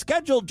 It's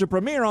scheduled to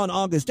premiere on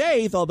August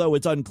 8th, although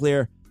it's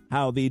unclear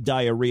how the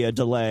diarrhea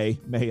delay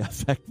may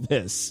affect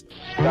this.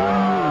 I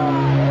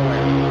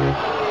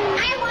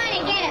want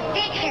to get a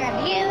picture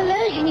of you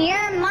losing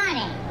your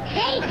money.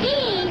 Say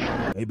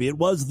cheese. Maybe it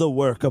was the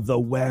work of the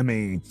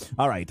whammy.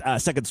 All right,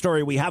 second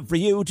story we have for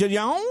you today. You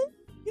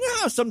know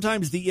how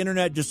sometimes the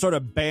internet just sort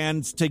of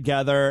bands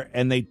together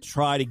and they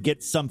try to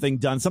get something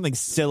done, something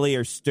silly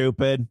or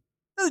stupid?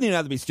 It doesn't even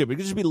have to be stupid. It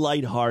could just be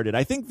lighthearted.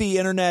 I think the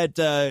internet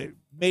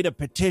made a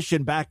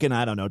petition back in,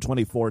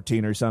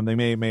 2014 or something.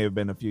 May have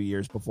been a few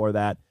years before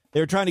that.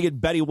 They were trying to get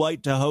Betty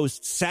White to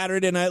host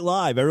Saturday Night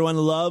Live. Everyone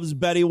loves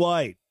Betty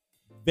White.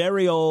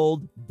 Very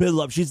old,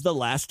 beloved. She's the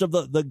last of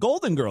the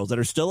Golden Girls that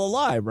are still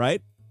alive,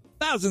 right?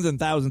 Thousands and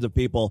thousands of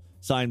people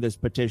signed this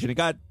petition. It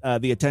got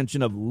the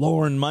attention of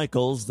Lorne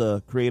Michaels,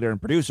 the creator and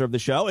producer of the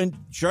show. And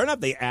sure enough,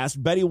 they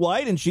asked Betty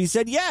White, and she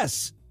said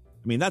yes.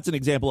 I mean, that's an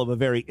example of a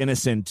very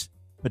innocent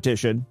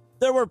petition.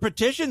 There were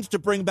petitions to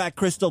bring back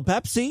Crystal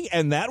Pepsi,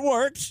 and that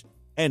worked.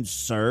 And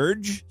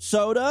Surge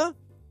Soda.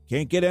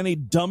 Can't get any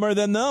dumber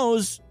than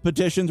those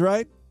petitions,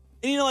 right?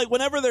 And, you know, like,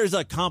 whenever there's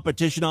a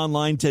competition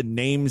online to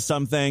name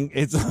something,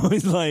 it's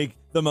always, like,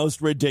 the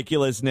most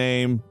ridiculous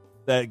name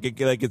that,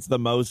 like, it's the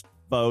most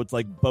votes,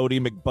 like Bodie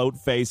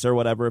McBoatface or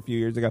whatever a few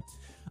years ago.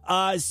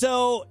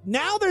 So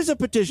now there's a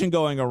petition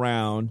going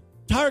around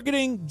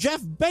targeting Jeff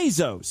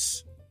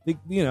Bezos,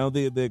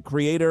 the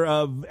creator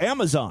of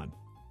Amazon.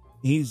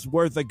 He's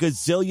worth $1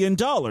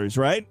 gazillion,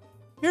 right?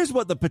 Here's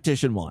what the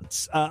petition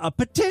wants. A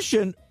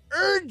petition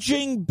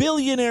urging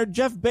billionaire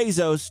Jeff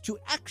Bezos to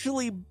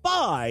actually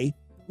buy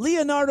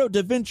Leonardo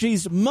da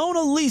Vinci's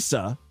Mona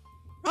Lisa,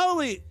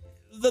 probably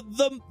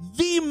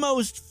the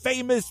most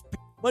famous.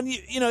 When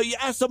you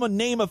ask someone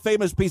name a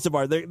famous piece of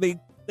art, they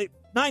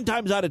 9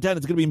 times out of 10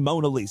 it's going to be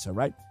Mona Lisa,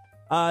 right?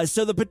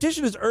 So the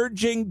petition is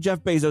urging Jeff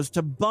Bezos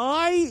to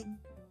buy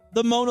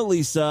the Mona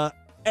Lisa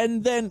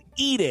and then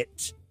eat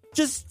it.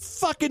 Just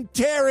fucking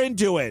tear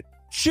into it.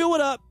 Chew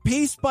it up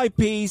piece by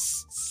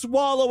piece,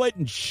 swallow it,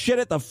 and shit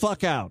it the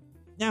fuck out.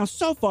 Now,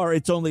 so far,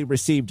 it's only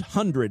received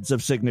hundreds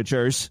of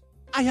signatures.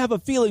 I have a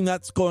feeling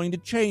that's going to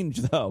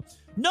change, though.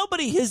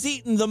 Nobody has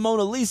eaten the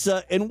Mona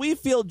Lisa, and we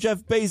feel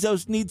Jeff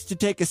Bezos needs to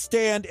take a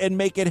stand and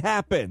make it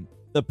happen.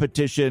 The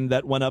petition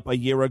that went up a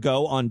year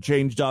ago on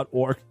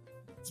change.org.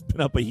 It's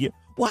been up a year.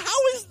 Well,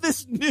 how is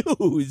this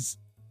news?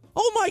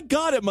 Oh my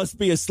God, it must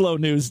be a slow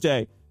news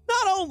day.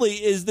 Not only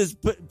is this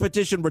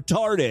petition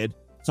retarded,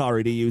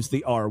 sorry to use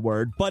the R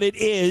word, but it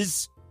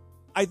is.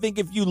 I think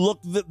if you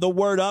look the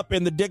word up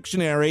in the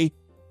dictionary,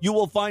 you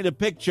will find a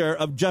picture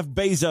of Jeff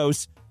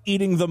Bezos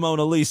eating the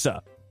Mona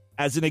Lisa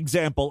as an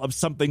example of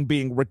something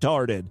being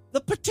retarded.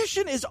 The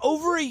petition is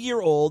over a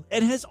year old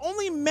and has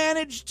only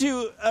managed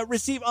to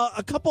receive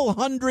a couple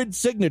hundred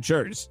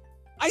signatures.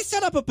 I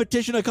set up a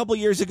petition a couple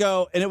years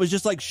ago, and it was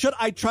just like, should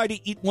I try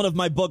to eat one of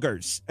my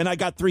boogers? And I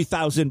got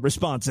 3,000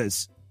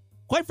 responses.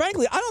 Quite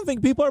frankly, I don't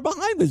think people are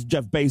behind this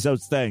Jeff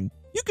Bezos thing.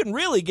 You can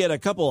really get a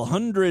couple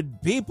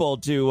hundred people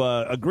to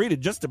agree to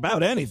just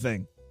about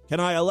anything. Can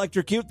I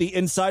electrocute the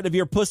inside of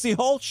your pussy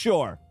hole?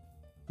 Sure.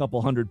 A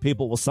couple hundred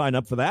people will sign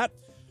up for that.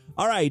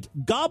 All right.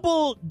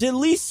 Gobble de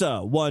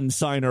Lisa, one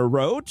signer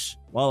wrote,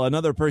 while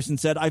another person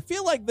said, I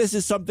feel like this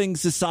is something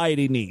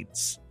society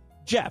needs.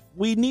 Jeff,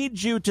 we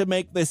need you to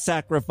make this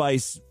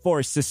sacrifice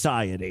for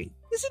society.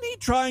 Isn't he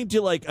trying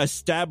to, like,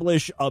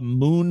 establish a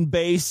moon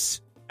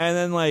base and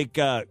then, like,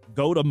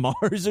 go to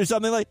Mars or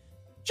something? Like,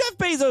 Jeff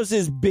Bezos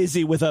is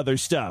busy with other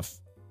stuff.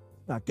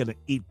 Not going to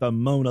eat the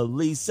Mona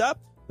Lisa.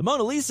 The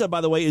Mona Lisa,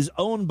 by the way, is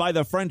owned by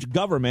the French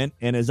government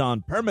and is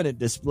on permanent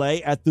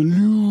display at the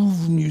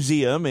Louvre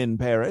Museum in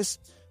Paris.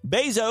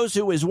 Bezos,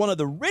 who is one of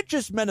the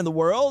richest men in the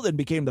world and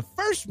became the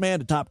first man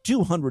to top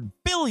 $200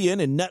 billion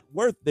in net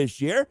worth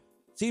this year,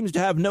 seems to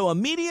have no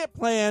immediate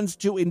plans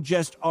to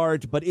ingest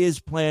art, but is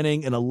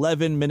planning an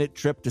 11-minute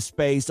trip to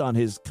space on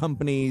his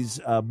company's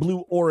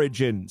Blue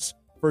Origin's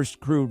first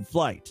crewed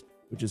flight,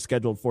 which is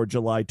scheduled for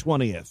July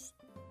 20th.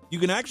 You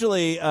can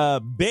actually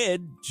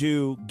bid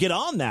to get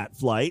on that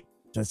flight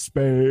to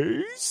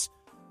space.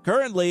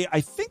 Currently,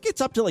 I think it's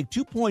up to like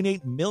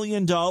 $2.8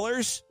 million.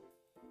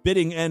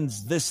 Bidding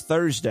ends this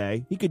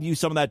Thursday. He could use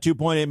some of that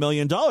 $2.8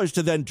 million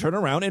to then turn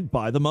around and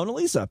buy the Mona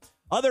Lisa.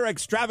 Other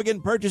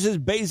extravagant purchases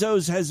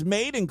Bezos has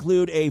made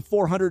include a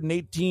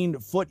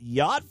 418-foot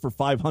yacht for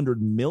 $500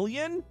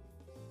 million.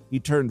 He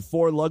turned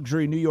 4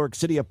 luxury New York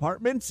City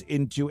apartments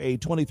into a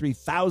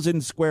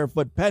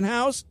 23,000-square-foot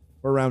penthouse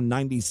for around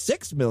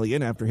 $96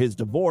 million after his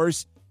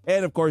divorce.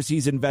 And, of course,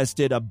 he's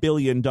invested $1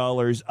 billion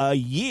a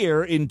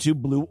year into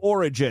Blue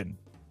Origin,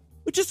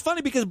 which is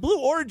funny because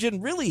Blue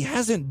Origin really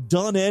hasn't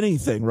done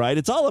anything, right?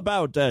 It's all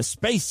about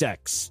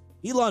SpaceX.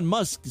 Elon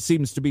Musk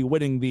seems to be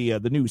winning the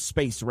new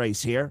space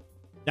race here.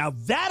 Now,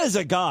 that is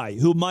a guy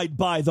who might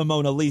buy the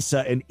Mona Lisa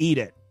and eat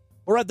it.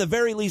 Or at the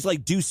very least,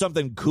 like, do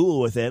something cool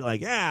with it.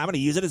 Like, I'm going to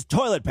use it as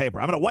toilet paper.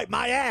 I'm going to wipe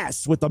my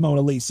ass with the Mona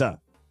Lisa.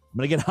 I'm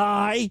going to get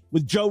high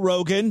with Joe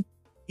Rogan,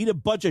 eat a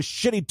bunch of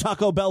shitty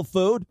Taco Bell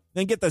food,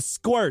 then get the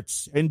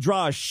squirts and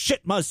draw a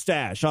shit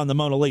mustache on the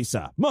Mona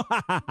Lisa.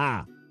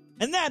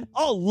 And then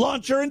I'll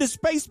launch her into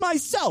space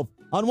myself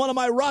on one of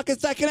my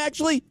rockets that can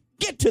actually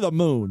get to the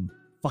moon.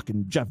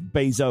 Fucking Jeff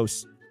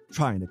Bezos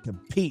trying to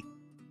compete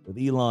with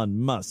Elon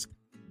Musk.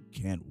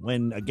 Can't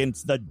win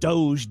against the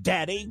Doge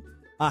Daddy.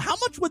 How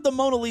much would the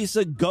Mona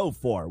Lisa go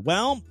for?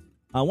 Well,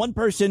 one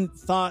person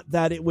thought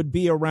that it would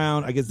be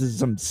around, I guess this is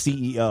some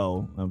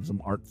CEO of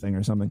some art thing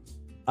or something.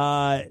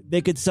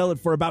 They could sell it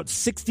for about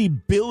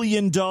 $60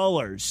 billion.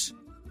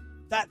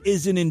 That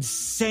is an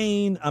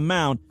insane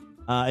amount.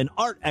 An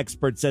art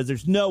expert says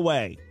there's no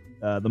way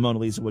the Mona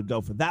Lisa would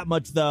go for that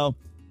much, though.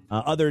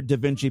 Other Da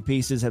Vinci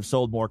pieces have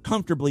sold more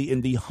comfortably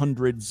in the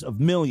hundreds of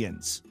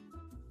millions.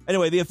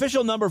 Anyway, the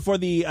official number for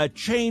the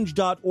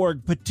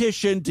change.org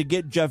petition to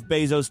get Jeff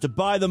Bezos to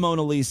buy the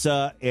Mona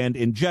Lisa and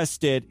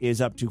ingest it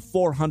is up to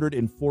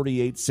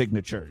 448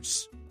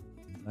 signatures.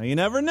 Now, you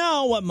never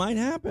know what might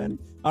happen.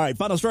 All right,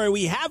 final story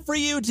we have for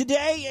you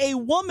today. A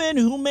woman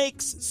who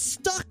makes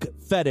stuck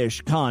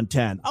fetish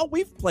content. Oh,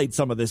 we've played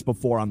some of this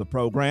before on the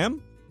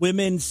program.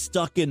 Women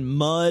stuck in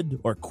mud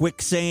or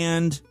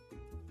quicksand.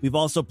 We've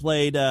also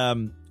played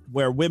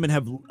where women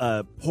have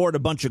poured a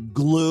bunch of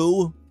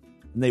glue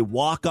and they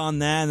walk on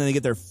that and then they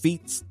get their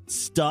feet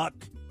stuck.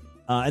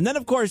 And then,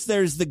 of course,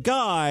 there's the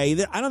guy.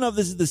 I don't know if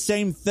this is the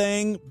same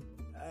thing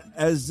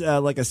as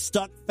like a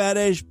stuck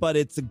fetish, but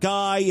it's a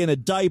guy in a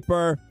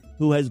diaper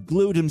who has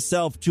glued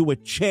himself to a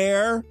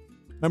chair.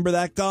 Remember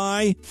that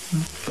guy?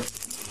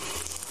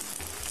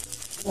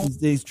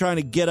 He's trying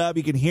to get up.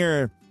 You can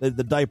hear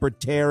the diaper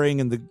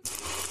tearing and the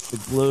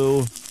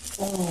glue.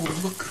 Oh,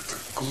 look at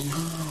the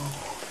glue.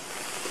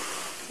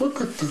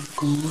 Look at the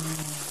glue.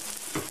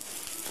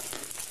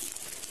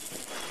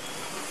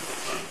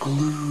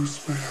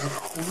 Glue's made out of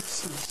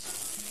horses.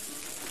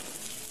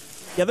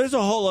 Yeah, there's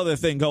a whole other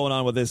thing going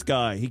on with this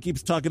guy. He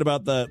keeps talking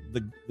about the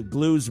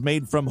glues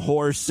made from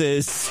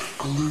horses.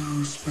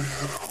 Glue's made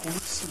out of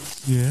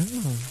horses. Yeah.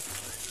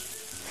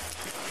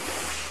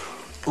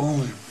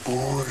 Only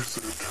boys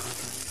are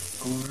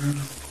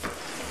turning glue.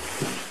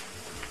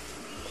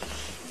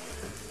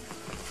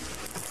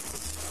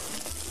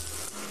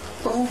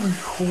 Only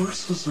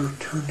horses are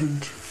turned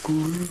into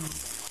glue.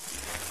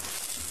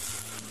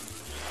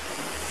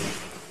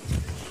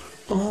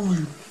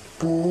 Only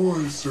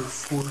boys are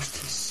forced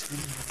to sit in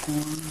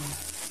glue.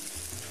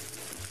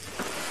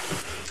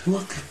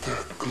 Look at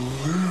that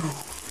glue.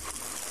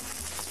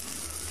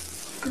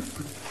 Look at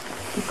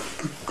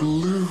the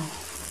glue.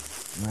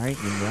 Right,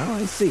 well,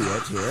 I see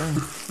it here.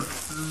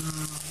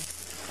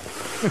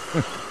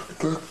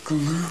 That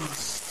glue is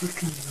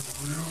sticking in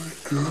really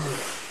good.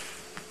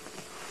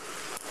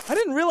 I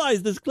didn't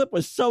realize this clip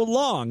was so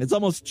long. It's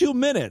almost 2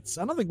 minutes.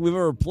 I don't think we've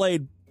ever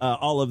played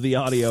all of the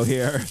audio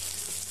here.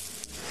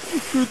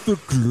 Look at the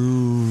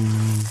glue.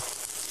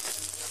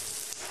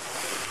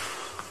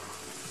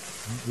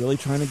 He's really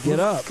trying to get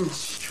up. Those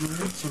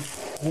strands of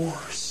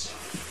horse.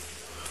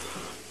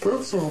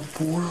 That's all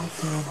boiled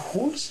down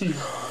horsey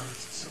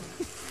hides.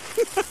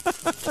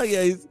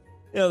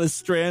 Yeah, the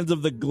strands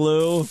of the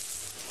glue.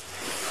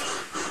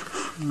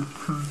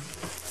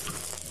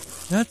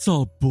 That's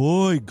all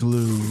boy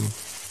glue.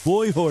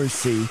 Boy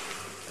horsey.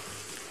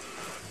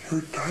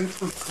 Your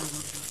diaper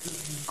covers are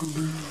getting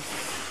glue.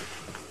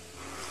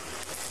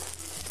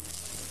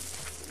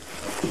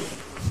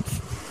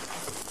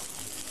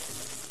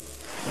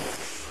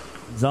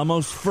 He's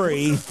almost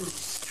free.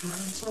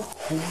 Strands of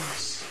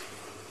horse.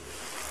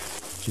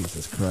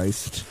 Jesus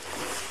Christ.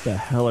 The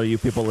hell are you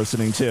people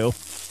listening to?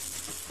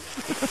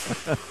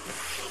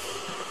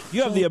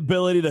 You have the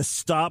ability to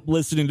stop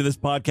listening to this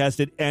podcast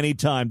at any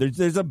time.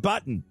 There's a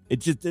button.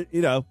 It's just,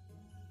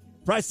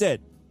 press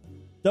it.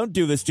 Don't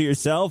do this to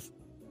yourself.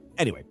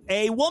 Anyway,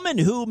 a woman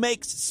who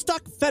makes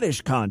stuck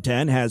fetish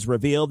content has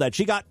revealed that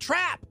she got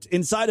trapped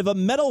inside of a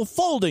metal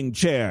folding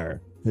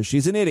chair because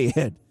she's an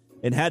idiot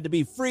and had to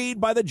be freed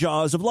by the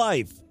jaws of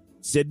life.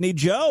 Sydney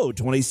Joe,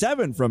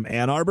 27, from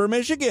Ann Arbor,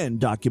 Michigan,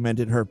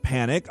 documented her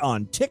panic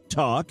on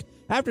TikTok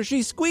after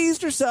she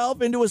squeezed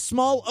herself into a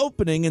small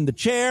opening in the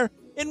chair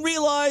and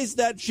realized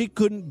that she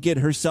couldn't get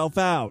herself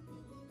out.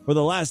 For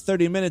the last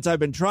 30 minutes, I've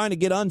been trying to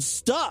get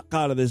unstuck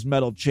out of this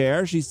metal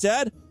chair, she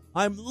said.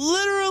 I'm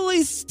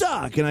literally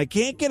stuck and I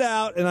can't get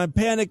out and I'm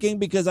panicking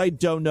because I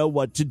don't know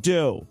what to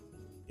do.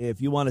 If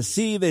you want to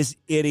see this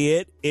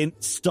idiot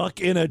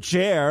stuck in a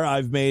chair,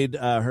 I've made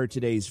her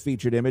today's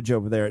featured image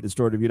over there at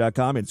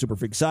distortedview.com and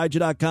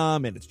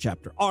superfreaksideshow.com, and it's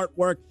chapter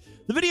artwork.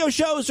 The video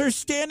shows her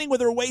standing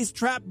with her waist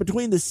trapped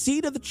between the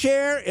seat of the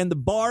chair and the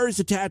bars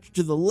attached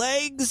to the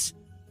legs.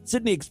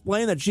 Sydney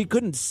explained that she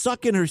couldn't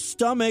suck in her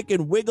stomach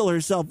and wiggle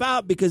herself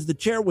out because the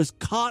chair was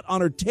caught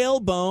on her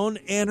tailbone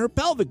and her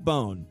pelvic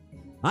bone.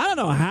 I don't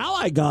know how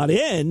I got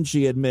in,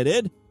 she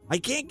admitted. I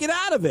can't get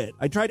out of it.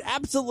 I tried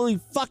absolutely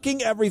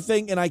fucking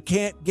everything and I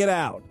can't get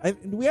out. Do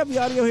we have the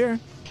audio here?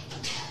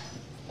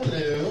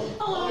 Hello.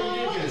 Oh,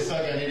 you did get a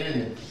suck on it,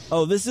 didn't you?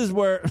 Oh, this is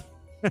where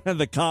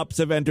the cops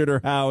have entered her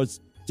house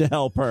to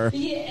help her.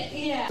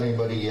 Yeah.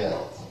 Anybody yet?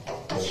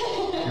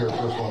 You're the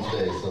first one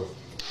today, so.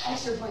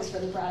 Extra points for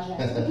the project.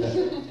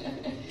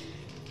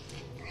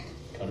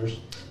 Cutters?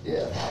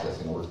 Yeah, that's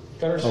gonna work.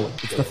 Cutters? Oh,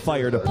 it's the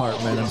fire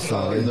department. I'm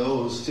sorry. And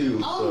those too.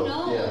 Oh, so,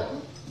 no. Yeah.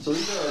 So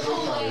these are our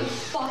Oh my cutters.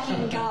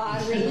 fucking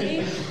god,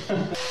 really?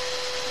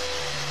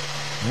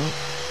 Well,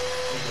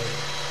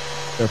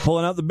 they're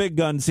pulling out the big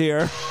guns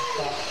here.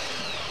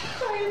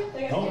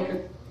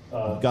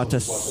 Got to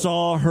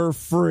saw her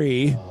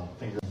free.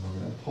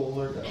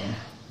 Pull her down.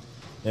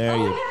 There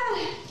you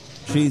go.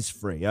 She's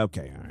free.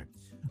 Okay, all right.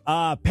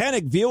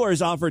 Panic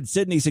viewers offered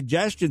Sydney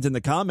suggestions in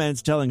the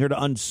comments, telling her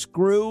to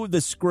unscrew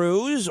the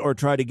screws or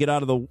try to get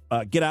out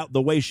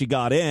the way she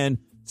got in.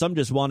 Some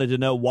just wanted to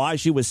know why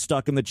she was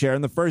stuck in the chair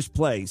in the first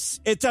place.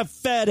 It's a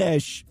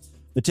fetish.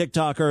 The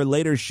TikToker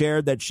later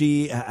shared that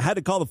she had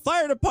to call the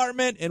fire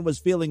department and was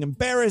feeling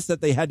embarrassed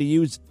that they had to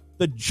use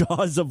the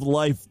jaws of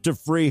life to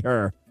free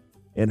her.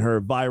 In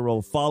her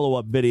viral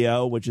follow-up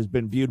video, which has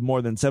been viewed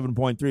more than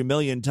 7.3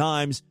 million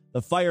times,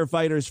 the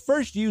firefighters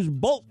first used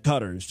bolt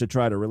cutters to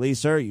try to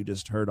release her. You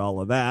just heard all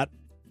of that.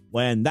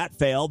 When that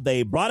failed,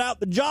 they brought out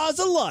the jaws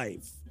of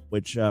life,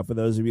 which, for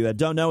those of you that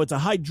don't know, it's a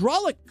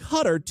hydraulic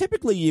cutter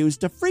typically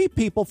used to free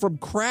people from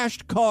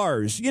crashed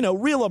cars. You know,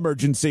 real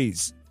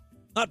emergencies.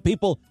 Not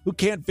people who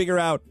can't figure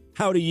out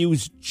how to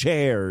use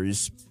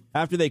chairs.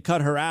 After they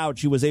cut her out,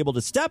 she was able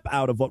to step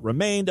out of what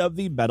remained of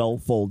the metal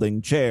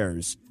folding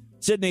chairs.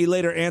 Sydney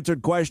later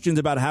answered questions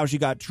about how she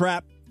got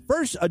trapped,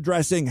 first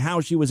addressing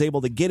how she was able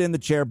to get in the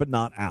chair but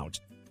not out.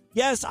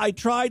 Yes, I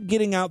tried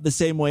getting out the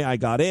same way I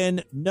got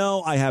in.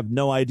 No, I have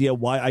no idea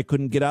why I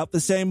couldn't get out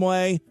the same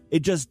way. It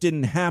just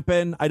didn't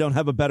happen. I don't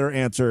have a better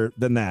answer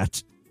than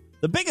that.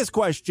 The biggest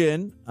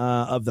question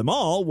of them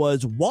all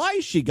was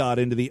why she got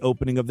into the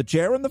opening of the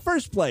chair in the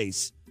first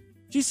place.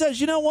 She says,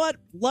 you know what?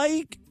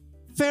 Like,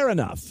 fair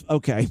enough.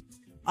 Okay.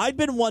 I'd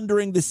been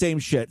wondering the same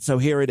shit, so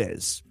here it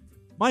is.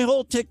 My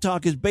whole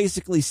TikTok is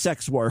basically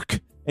sex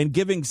work and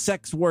giving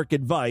sex work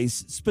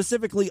advice,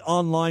 specifically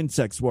online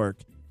sex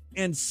work.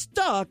 And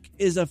stuck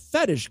is a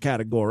fetish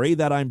category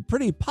that I'm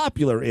pretty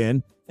popular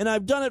in, and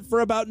I've done it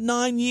for about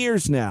 9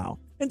 years now.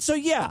 And so,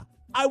 yeah,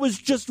 I was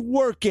just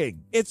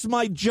working. It's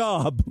my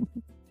job.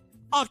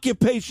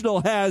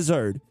 Occupational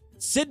hazard.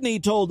 Sydney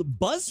told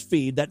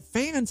BuzzFeed that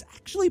fans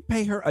actually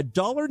pay her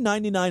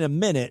 $1.99 a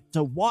minute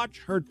to watch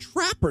her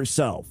trap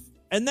herself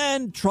and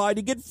then try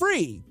to get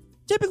free.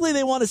 Typically,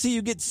 they want to see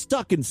you get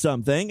stuck in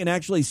something and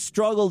actually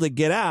struggle to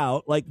get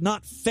out, like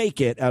not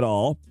fake it at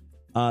all.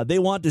 They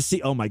want to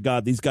see, oh my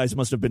God, these guys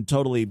must have been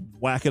totally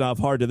whacking off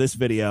hard to this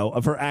video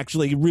of her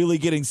actually really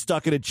getting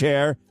stuck in a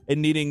chair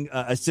and needing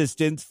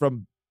assistance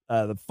from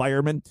the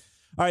firemen.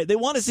 All right, they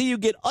want to see you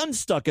get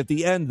unstuck at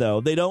the end,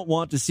 though. They don't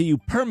want to see you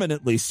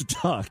permanently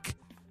stuck.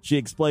 She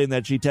explained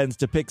that she tends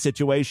to pick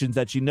situations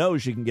that she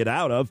knows she can get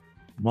out of.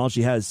 While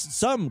she has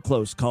some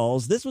close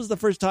calls, this was the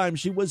first time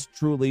she was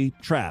truly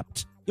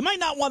trapped. You might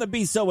not want to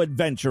be so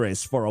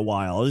adventurous for a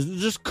while.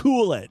 Just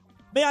cool it.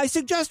 May I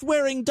suggest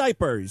wearing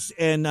diapers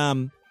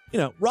and,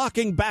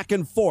 rocking back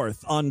and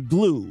forth on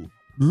glue?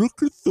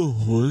 Look at the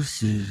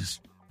horses.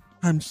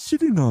 I'm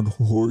sitting on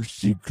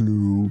horsey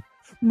glue.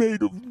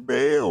 Made of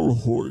male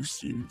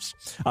horses.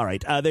 All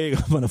right, there you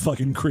go. I'm a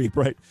fucking creep,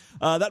 right?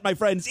 That, my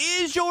friends,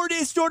 is your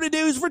Distorted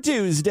News for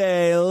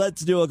Tuesday.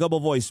 Let's do a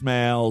couple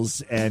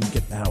voicemails and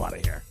get the hell out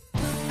of here.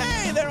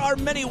 Hey, there are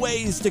many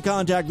ways to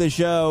contact the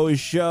show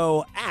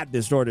at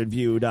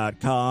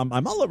distortedview.com.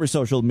 I'm all over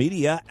social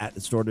media at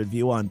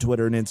distortedview on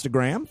Twitter and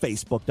Instagram,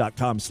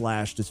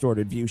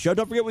 facebook.com/distortedviewshow.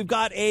 Don't forget, we've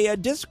got a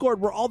Discord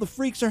where all the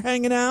freaks are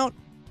hanging out.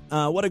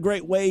 What a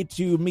great way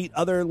to meet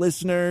other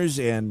listeners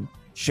and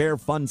share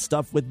fun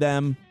stuff with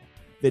them.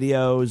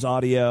 Videos,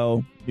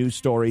 audio, news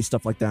stories,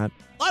 stuff like that.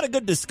 A lot of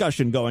good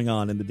discussion going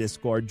on in the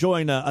Discord.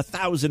 Join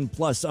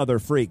 1,000+ other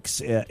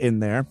freaks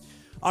in there.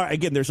 All right,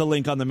 again, there's a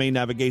link on the main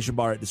navigation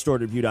bar at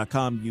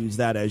distortedview.com. Use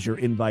that as your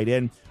invite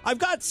in. I've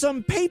got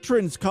some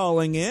patrons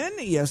calling in.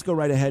 Yes, go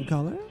right ahead,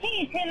 caller.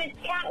 Hey, Tim, it's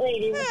Cat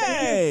Lady with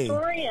Hey. the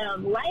story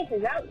of Life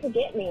is Out to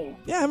Get Me.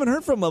 Yeah, I haven't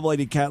heard from Love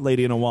Lady Cat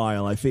Lady in a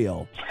while, I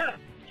feel.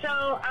 So,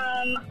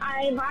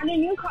 I bought a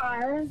new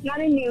car.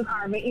 Not a new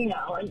car, but,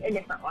 a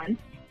different one.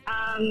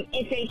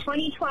 It's a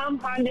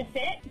 2012 Honda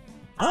Fit.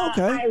 Oh,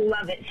 okay. I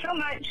love it so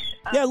much.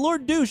 Yeah,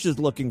 Lord Douche is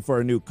looking for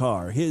a new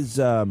car. His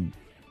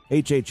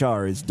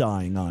HHR is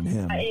dying on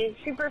him.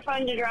 It's super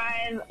fun to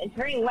drive. It's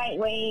very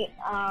lightweight.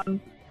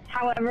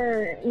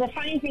 However, the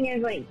funny thing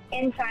is,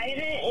 inside of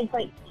it, it's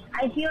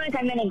I feel like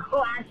I'm in a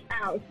glass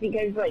house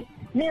because,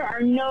 there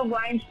are no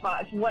blind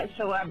spots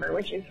whatsoever,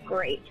 which is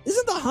great.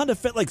 Isn't the Honda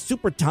Fit,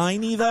 super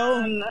tiny,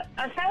 though?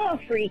 A fellow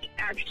freak,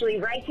 actually,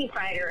 Ricey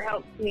Fighter,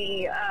 helps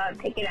me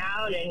pick it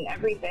out and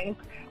everything.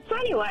 So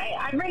anyway,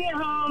 I bring it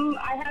home.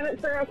 I have it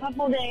for a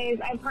couple days.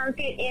 I park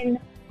it in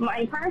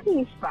my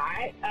parking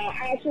spot.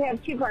 I actually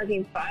have 2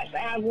 parking spots. I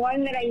have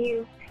one that I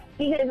use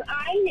because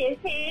I'm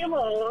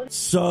disabled.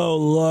 So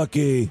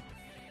lucky.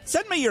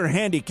 Send me your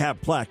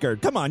handicap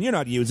placard. Come on, you're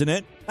not using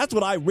it. That's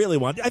what I really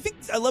want. I think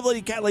Love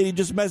Lady Cat Lady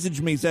just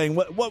messaged me saying,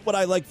 what would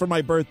I like for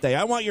my birthday?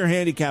 I want your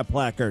handicap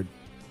placard.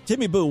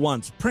 Timmy Boo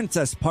wants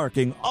princess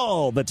parking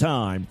all the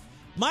time.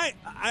 I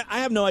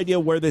have no idea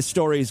where this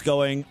story is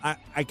going.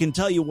 I can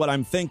tell you what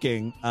I'm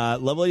thinking.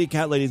 Love Lady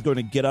Cat Lady is going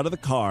to get out of the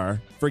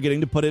car,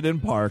 forgetting to put it in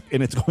park,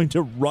 and it's going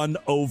to run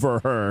over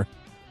her.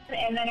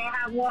 And then I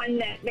have one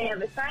that they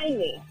have assigned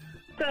me.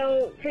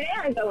 So today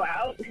I go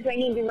out because I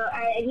need to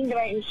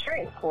buy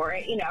insurance for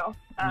it.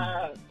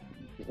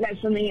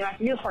 That's something you have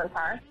to do for a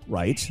car.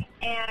 Right.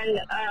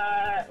 And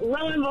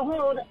lo and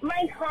behold,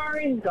 my car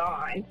is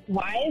gone.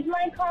 Why is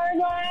my car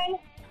gone?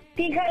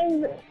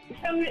 Because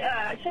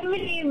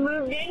somebody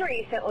moved in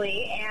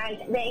recently, and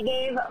they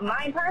gave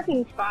my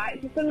parking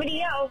spot to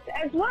somebody else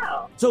as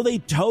well. So they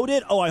towed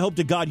it? Oh, I hope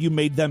to God you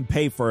made them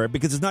pay for it,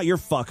 because it's not your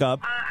fuck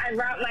up. I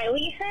brought my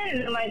lease in,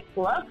 and I'm like,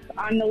 look,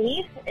 on the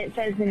lease, it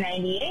says the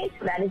 98,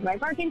 so that is my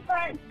parking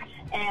spot.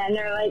 And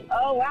they're like,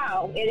 oh,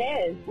 wow, it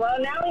is.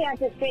 Well, now we have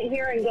to sit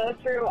here and go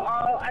through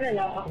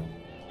all,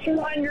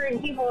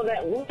 200 people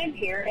that live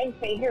here and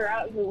figure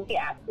out who we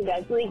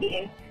accidentally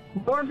gave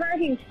more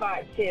parking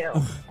spots to.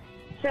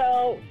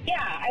 So,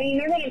 yeah, I mean,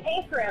 they're going to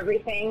pay for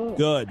everything.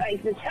 Good.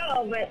 Like the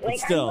tow, but, like,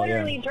 still, I'm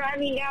literally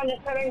driving down to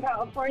Southern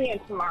California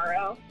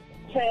tomorrow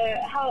to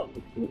help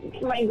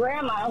my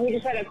grandma, who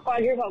just had a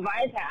quadruple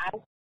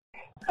bypass.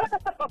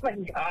 Oh, my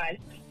God.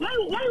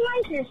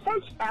 My life is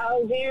such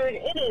hell, dude.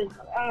 It is,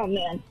 oh,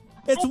 man.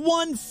 It's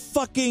one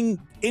fucking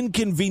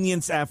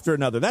inconvenience after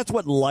another. That's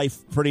what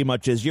life pretty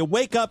much is. You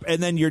wake up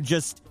and then you're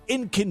just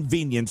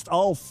inconvenienced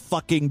all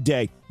fucking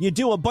day. You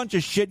do a bunch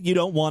of shit you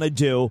don't want to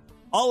do,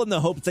 all in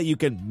the hopes that you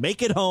can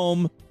make it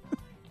home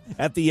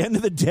at the end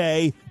of the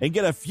day and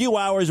get a few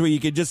hours where you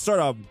can just sort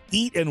of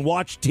eat and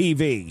watch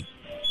TV.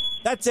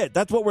 That's it.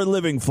 That's what we're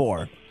living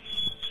for.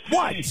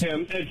 What? Hey,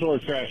 Tim. It's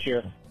Lord Trash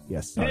here.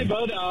 Yes, sorry. Hey,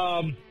 bud.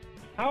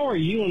 How are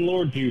you and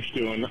Lord Douche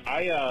doing?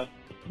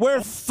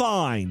 We're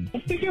fine. I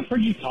think I've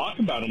heard you talk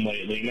about him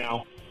lately.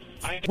 Now,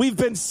 we've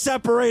been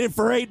separated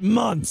for 8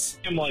 months.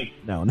 I'm like,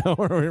 no,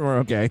 we're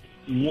okay.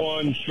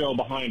 One show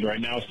behind right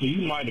now, so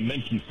you might have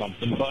mentioned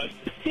something, but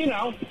you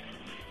know.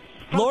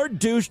 Lord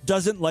Douche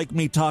doesn't like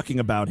me talking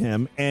about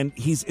him, and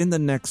he's in the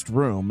next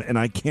room, and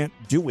I can't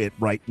do it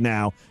right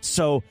now.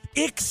 So,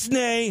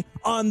 ixnay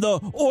on the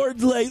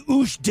Ordle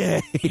Oosh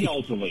Day.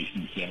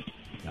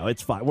 No,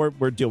 it's fine.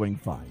 We're doing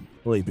fine.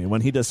 Believe me, when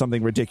he does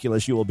something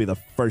ridiculous, you will be the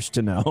first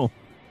to know.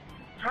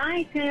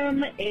 Hi,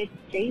 Tim. It's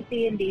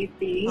JC in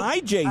DC.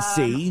 Hi,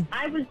 JC.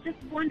 I was just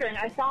wondering,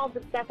 I saw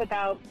the stuff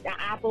about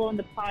Apple and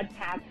the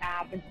podcast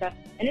app and stuff,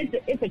 and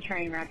it's a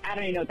train wreck. I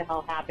don't even know what the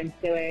hell happened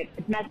to it.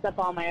 It's messed up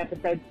all my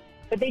episodes.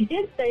 But they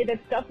did say that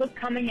stuff was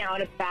coming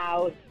out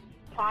about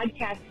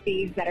podcast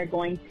feeds that are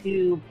going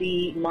to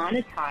be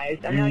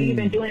monetized. I know you've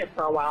been doing it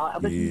for a while. I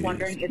was just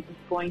wondering if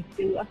it's going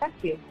to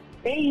affect you.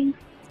 Thanks.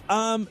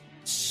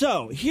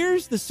 So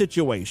here's the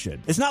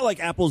situation. It's not like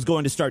Apple's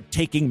going to start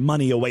taking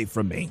money away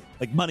from me,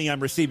 like money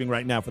I'm receiving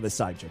right now for the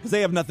sideshow, because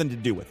they have nothing to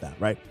do with that,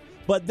 right?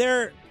 But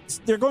they're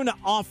going to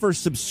offer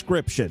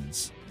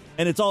subscriptions,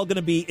 and it's all going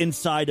to be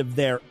inside of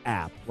their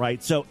app,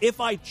 right? So if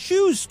I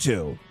choose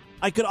to,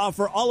 I could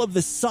offer all of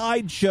the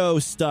sideshow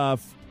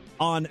stuff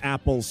on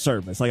Apple's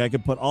service. Like I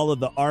could put all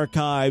of the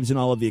archives and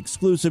all of the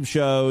exclusive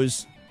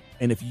shows,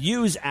 and if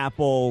you use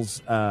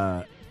Apple's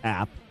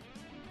app,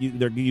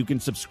 you can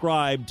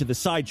subscribe to the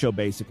sideshow,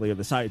 basically, or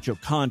the sideshow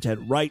content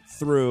right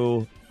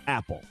through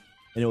Apple.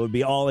 And it would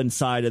be all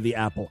inside of the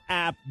Apple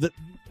app.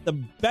 The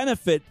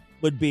benefit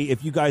would be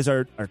if you guys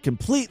are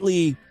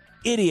completely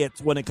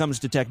idiots when it comes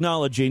to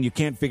technology and you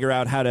can't figure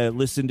out how to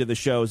listen to the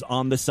shows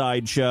on the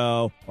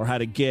sideshow or how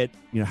to get,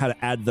 how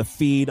to add the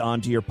feed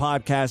onto your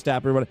podcast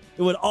app or whatever.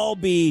 It would all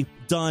be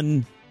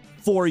done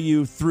for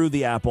you through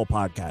the Apple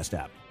podcast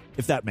app,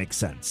 if that makes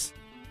sense.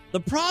 The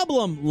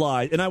problem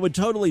lies, and I would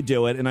totally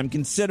do it, and I'm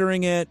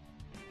considering it.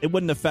 It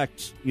wouldn't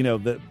affect,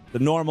 the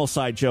normal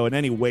sideshow in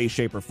any way,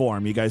 shape, or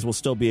form. You guys will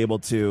still be able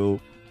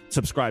to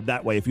subscribe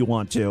that way if you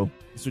want to.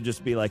 This would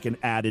just be like an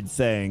added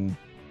thing.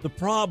 The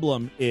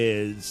problem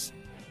is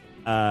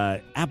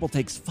Apple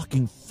takes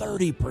fucking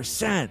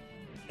 30%.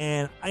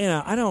 And,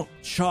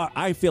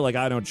 I feel like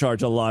I don't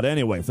charge a lot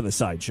anyway for the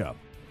sideshow.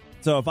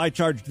 So if I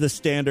charged the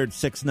standard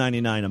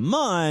 $6.99 a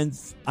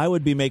month, I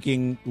would be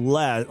making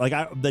less. Like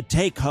the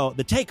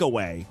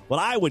takeaway, what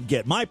I would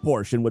get, my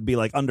portion would be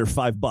like under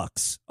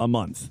 $5 a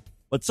month.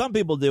 What some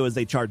people do is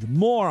they charge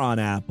more on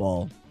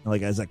Apple,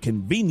 like as a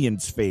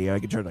convenience fee. I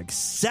could charge like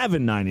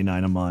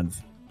 $7.99 a month.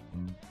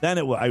 Then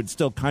I would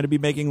still kind of be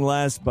making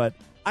less, but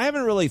I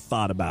haven't really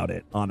thought about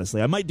it,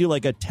 honestly. I might do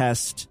like a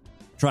test,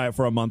 try it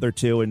for a month or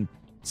two and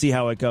see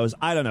how it goes.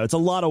 I don't know. It's a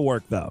lot of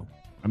work, though.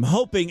 I'm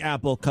hoping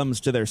Apple comes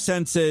to their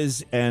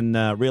senses and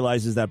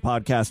realizes that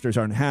podcasters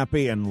aren't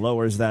happy and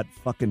lowers that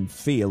fucking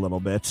fee a little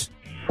bit.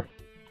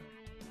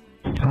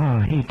 Oh,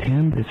 hey,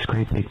 Tim, it's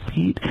Great Big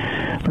Pete.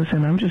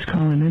 Listen, I'm just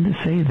calling in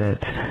to say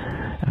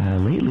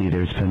that lately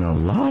there's been a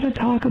lot of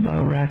talk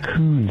about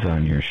raccoons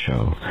on your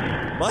show.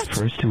 What?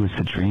 First it was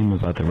the dream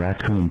about the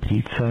raccoon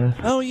pizza.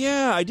 Oh,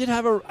 yeah, I did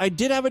have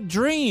a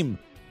dream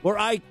where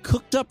I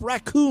cooked up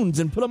raccoons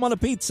and put them on a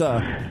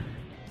pizza.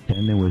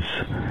 Then there was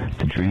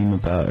the dream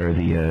about, or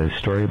the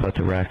story about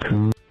the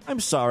raccoon. I'm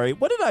sorry,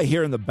 what did I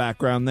hear in the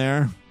background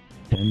there?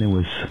 Then there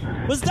was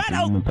that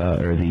dream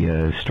about, or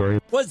the story.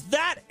 Was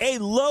that a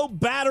low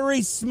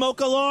battery smoke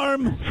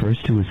alarm?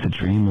 First it was the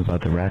dream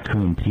about the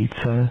raccoon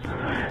pizza.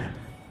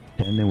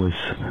 Then there was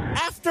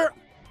after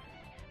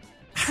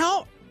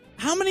how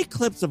many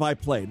clips have I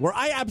played where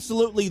I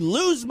absolutely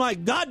lose my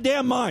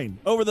goddamn mind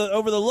over the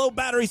low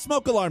battery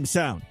smoke alarm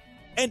sound?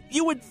 And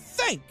you would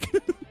think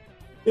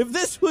if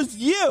this was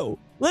you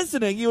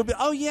listening, you would be,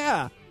 oh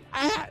yeah,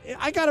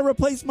 I got to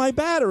replace my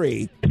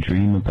battery. The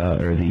dream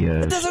about, or the...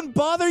 It doesn't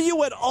bother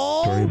you at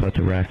all? Story about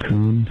the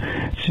raccoon.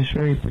 It's just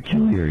very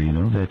peculiar, you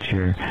know, that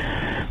you're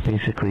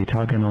basically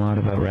talking a lot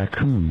about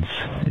raccoons.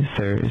 Is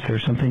there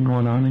something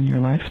going on in your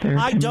life there?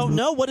 I don't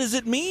know. What does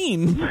it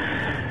mean?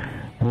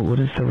 Well, what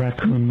does the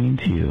raccoon mean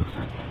to you?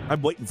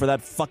 I'm waiting for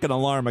that fucking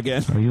alarm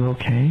again. Are you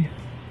okay?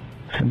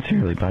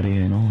 Sincerely, buddy,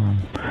 you know,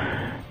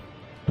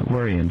 I'm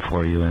worrying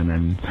for you, and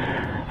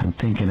I'm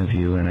thinking of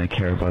you, and I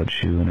care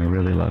about you, and I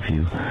really love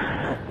you.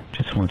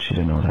 Just want you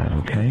to know that,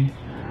 okay?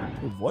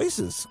 Your voice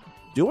is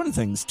doing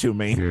things to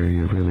me.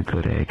 You're a really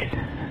good egg.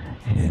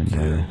 And,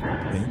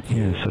 Thank you.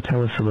 Yeah, so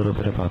tell us a little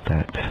bit about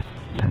that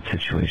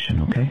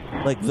situation, okay?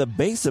 Like, the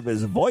bass of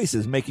his voice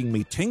is making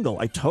me tingle.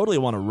 I totally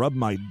want to rub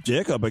my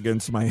dick up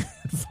against my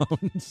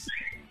headphones.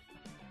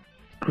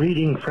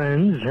 Greeting,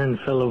 friends and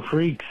fellow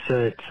freaks.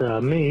 It's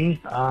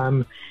me.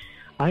 I'm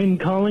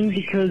calling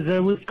because I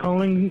was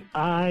calling.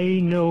 I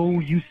know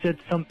you said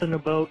something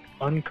about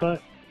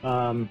uncut.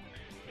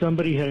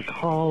 Somebody had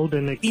called,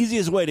 and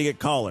easiest way to get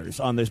callers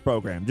on this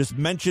program: just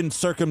mention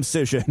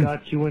circumcision.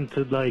 Got you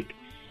into like.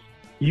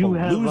 You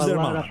have a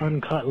lot of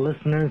uncut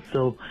listeners,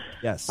 so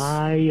yes,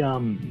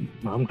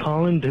 I'm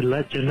calling to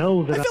let you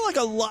know that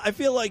I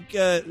feel like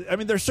I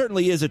mean, there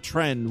certainly is a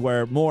trend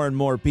where more and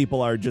more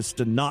people are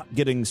just not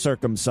getting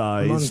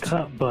circumcised. I'm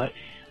uncut, but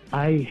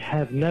I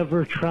have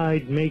never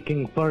tried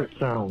making fart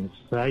sounds.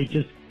 I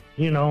just,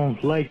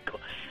 like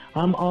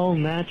I'm all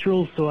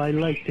natural, so I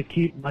like to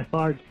keep my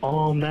farts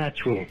all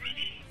natural.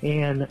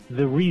 And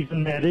the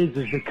reason that is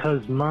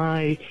because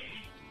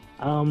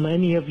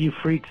any of you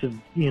freaks have,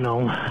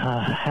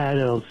 had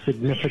a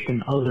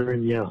significant other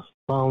and you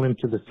fall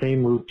into the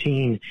same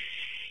routine.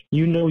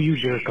 You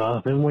jerk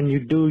off, and when you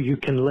do, you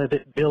can let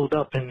it build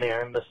up in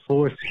there in the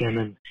foreskin.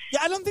 And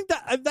yeah, I don't think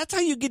that's how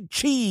you get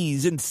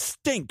cheese and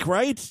stink,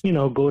 right?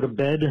 Go to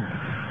bed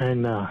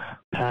and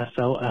pass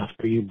out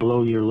after you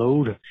blow your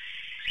load.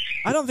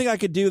 I don't think I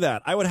could do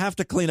that. I would have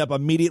to clean up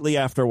immediately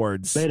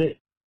afterwards. Let it,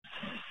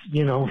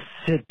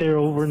 sit there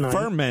overnight.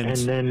 Ferment.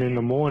 And then in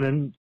the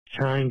morning,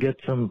 try and get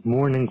some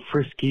morning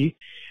frisky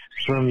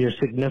from your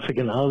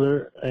significant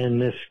other.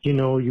 And if,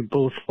 you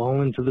both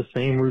fall into the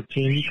same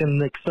routine, you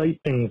can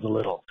excite things a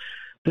little.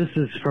 This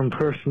is from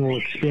personal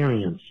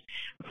experience.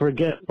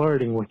 Forget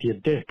farting with your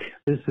dick.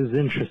 This is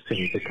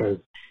interesting because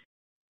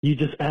you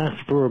just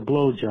asked for a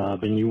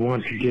blowjob and you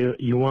want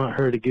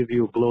her to give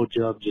you a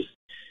blowjob. Just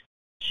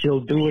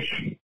she'll do it,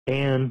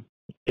 and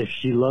if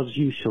she loves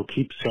you, she'll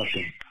keep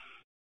sucking.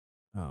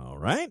 All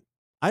right.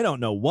 I don't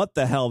know what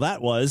the hell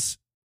that was.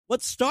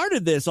 What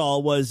started this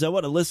all was a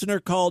listener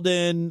called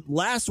in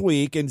last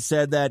week and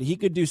said that he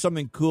could do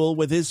something cool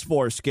with his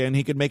foreskin.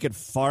 He could make it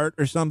fart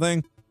or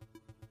something.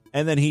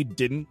 And then he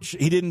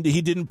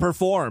didn't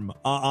perform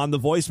on the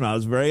voicemail. I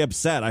was very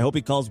upset. I hope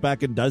he calls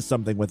back and does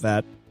something with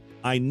that.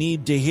 I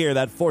need to hear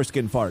that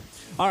foreskin fart.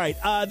 All right,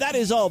 that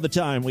is all the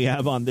time we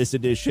have on this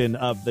edition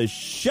of the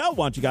show.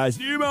 Want you guys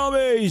to email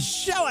me,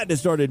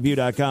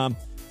 show@distortedview.com.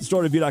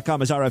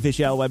 DistortedView.com is our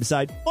official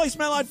website.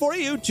 Voicemail line for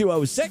you,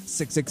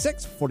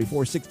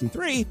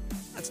 206-666-4463.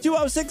 That's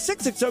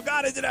 206-66. Oh,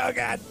 God, is it? Oh,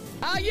 God.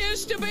 I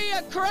used to be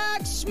a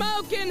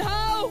crack-smoking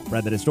hoe.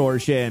 Spread the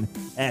distortion.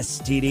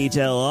 STD.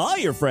 Tell all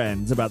your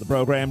friends about the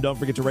program. Don't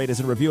forget to rate us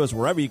and review us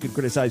wherever you can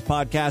criticize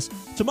podcasts.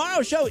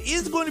 Tomorrow's show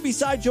is going to be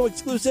Sideshow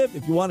exclusive.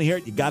 If you want to hear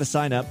it, you got to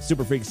sign up.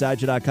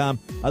 Superfreaksideshow.com.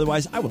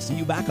 Otherwise, I will see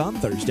you back on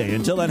Thursday.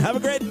 Until then, have a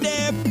great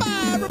day.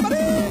 Bye, everybody.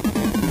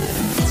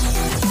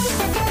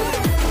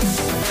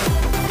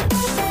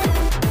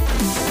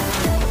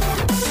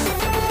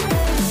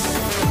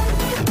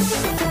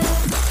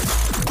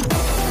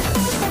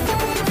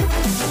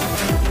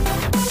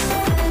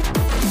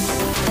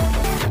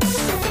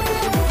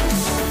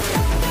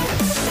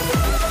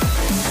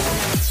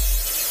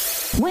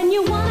 When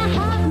you want a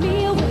hot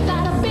meal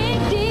without a big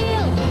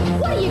deal,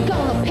 what are you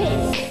gonna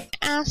pick?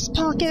 Ass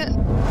pocket.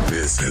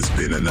 This has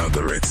been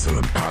another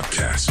excellent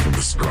podcast from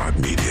the Scribe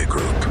Media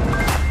Group.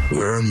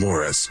 Learn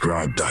more at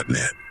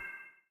scribe.net.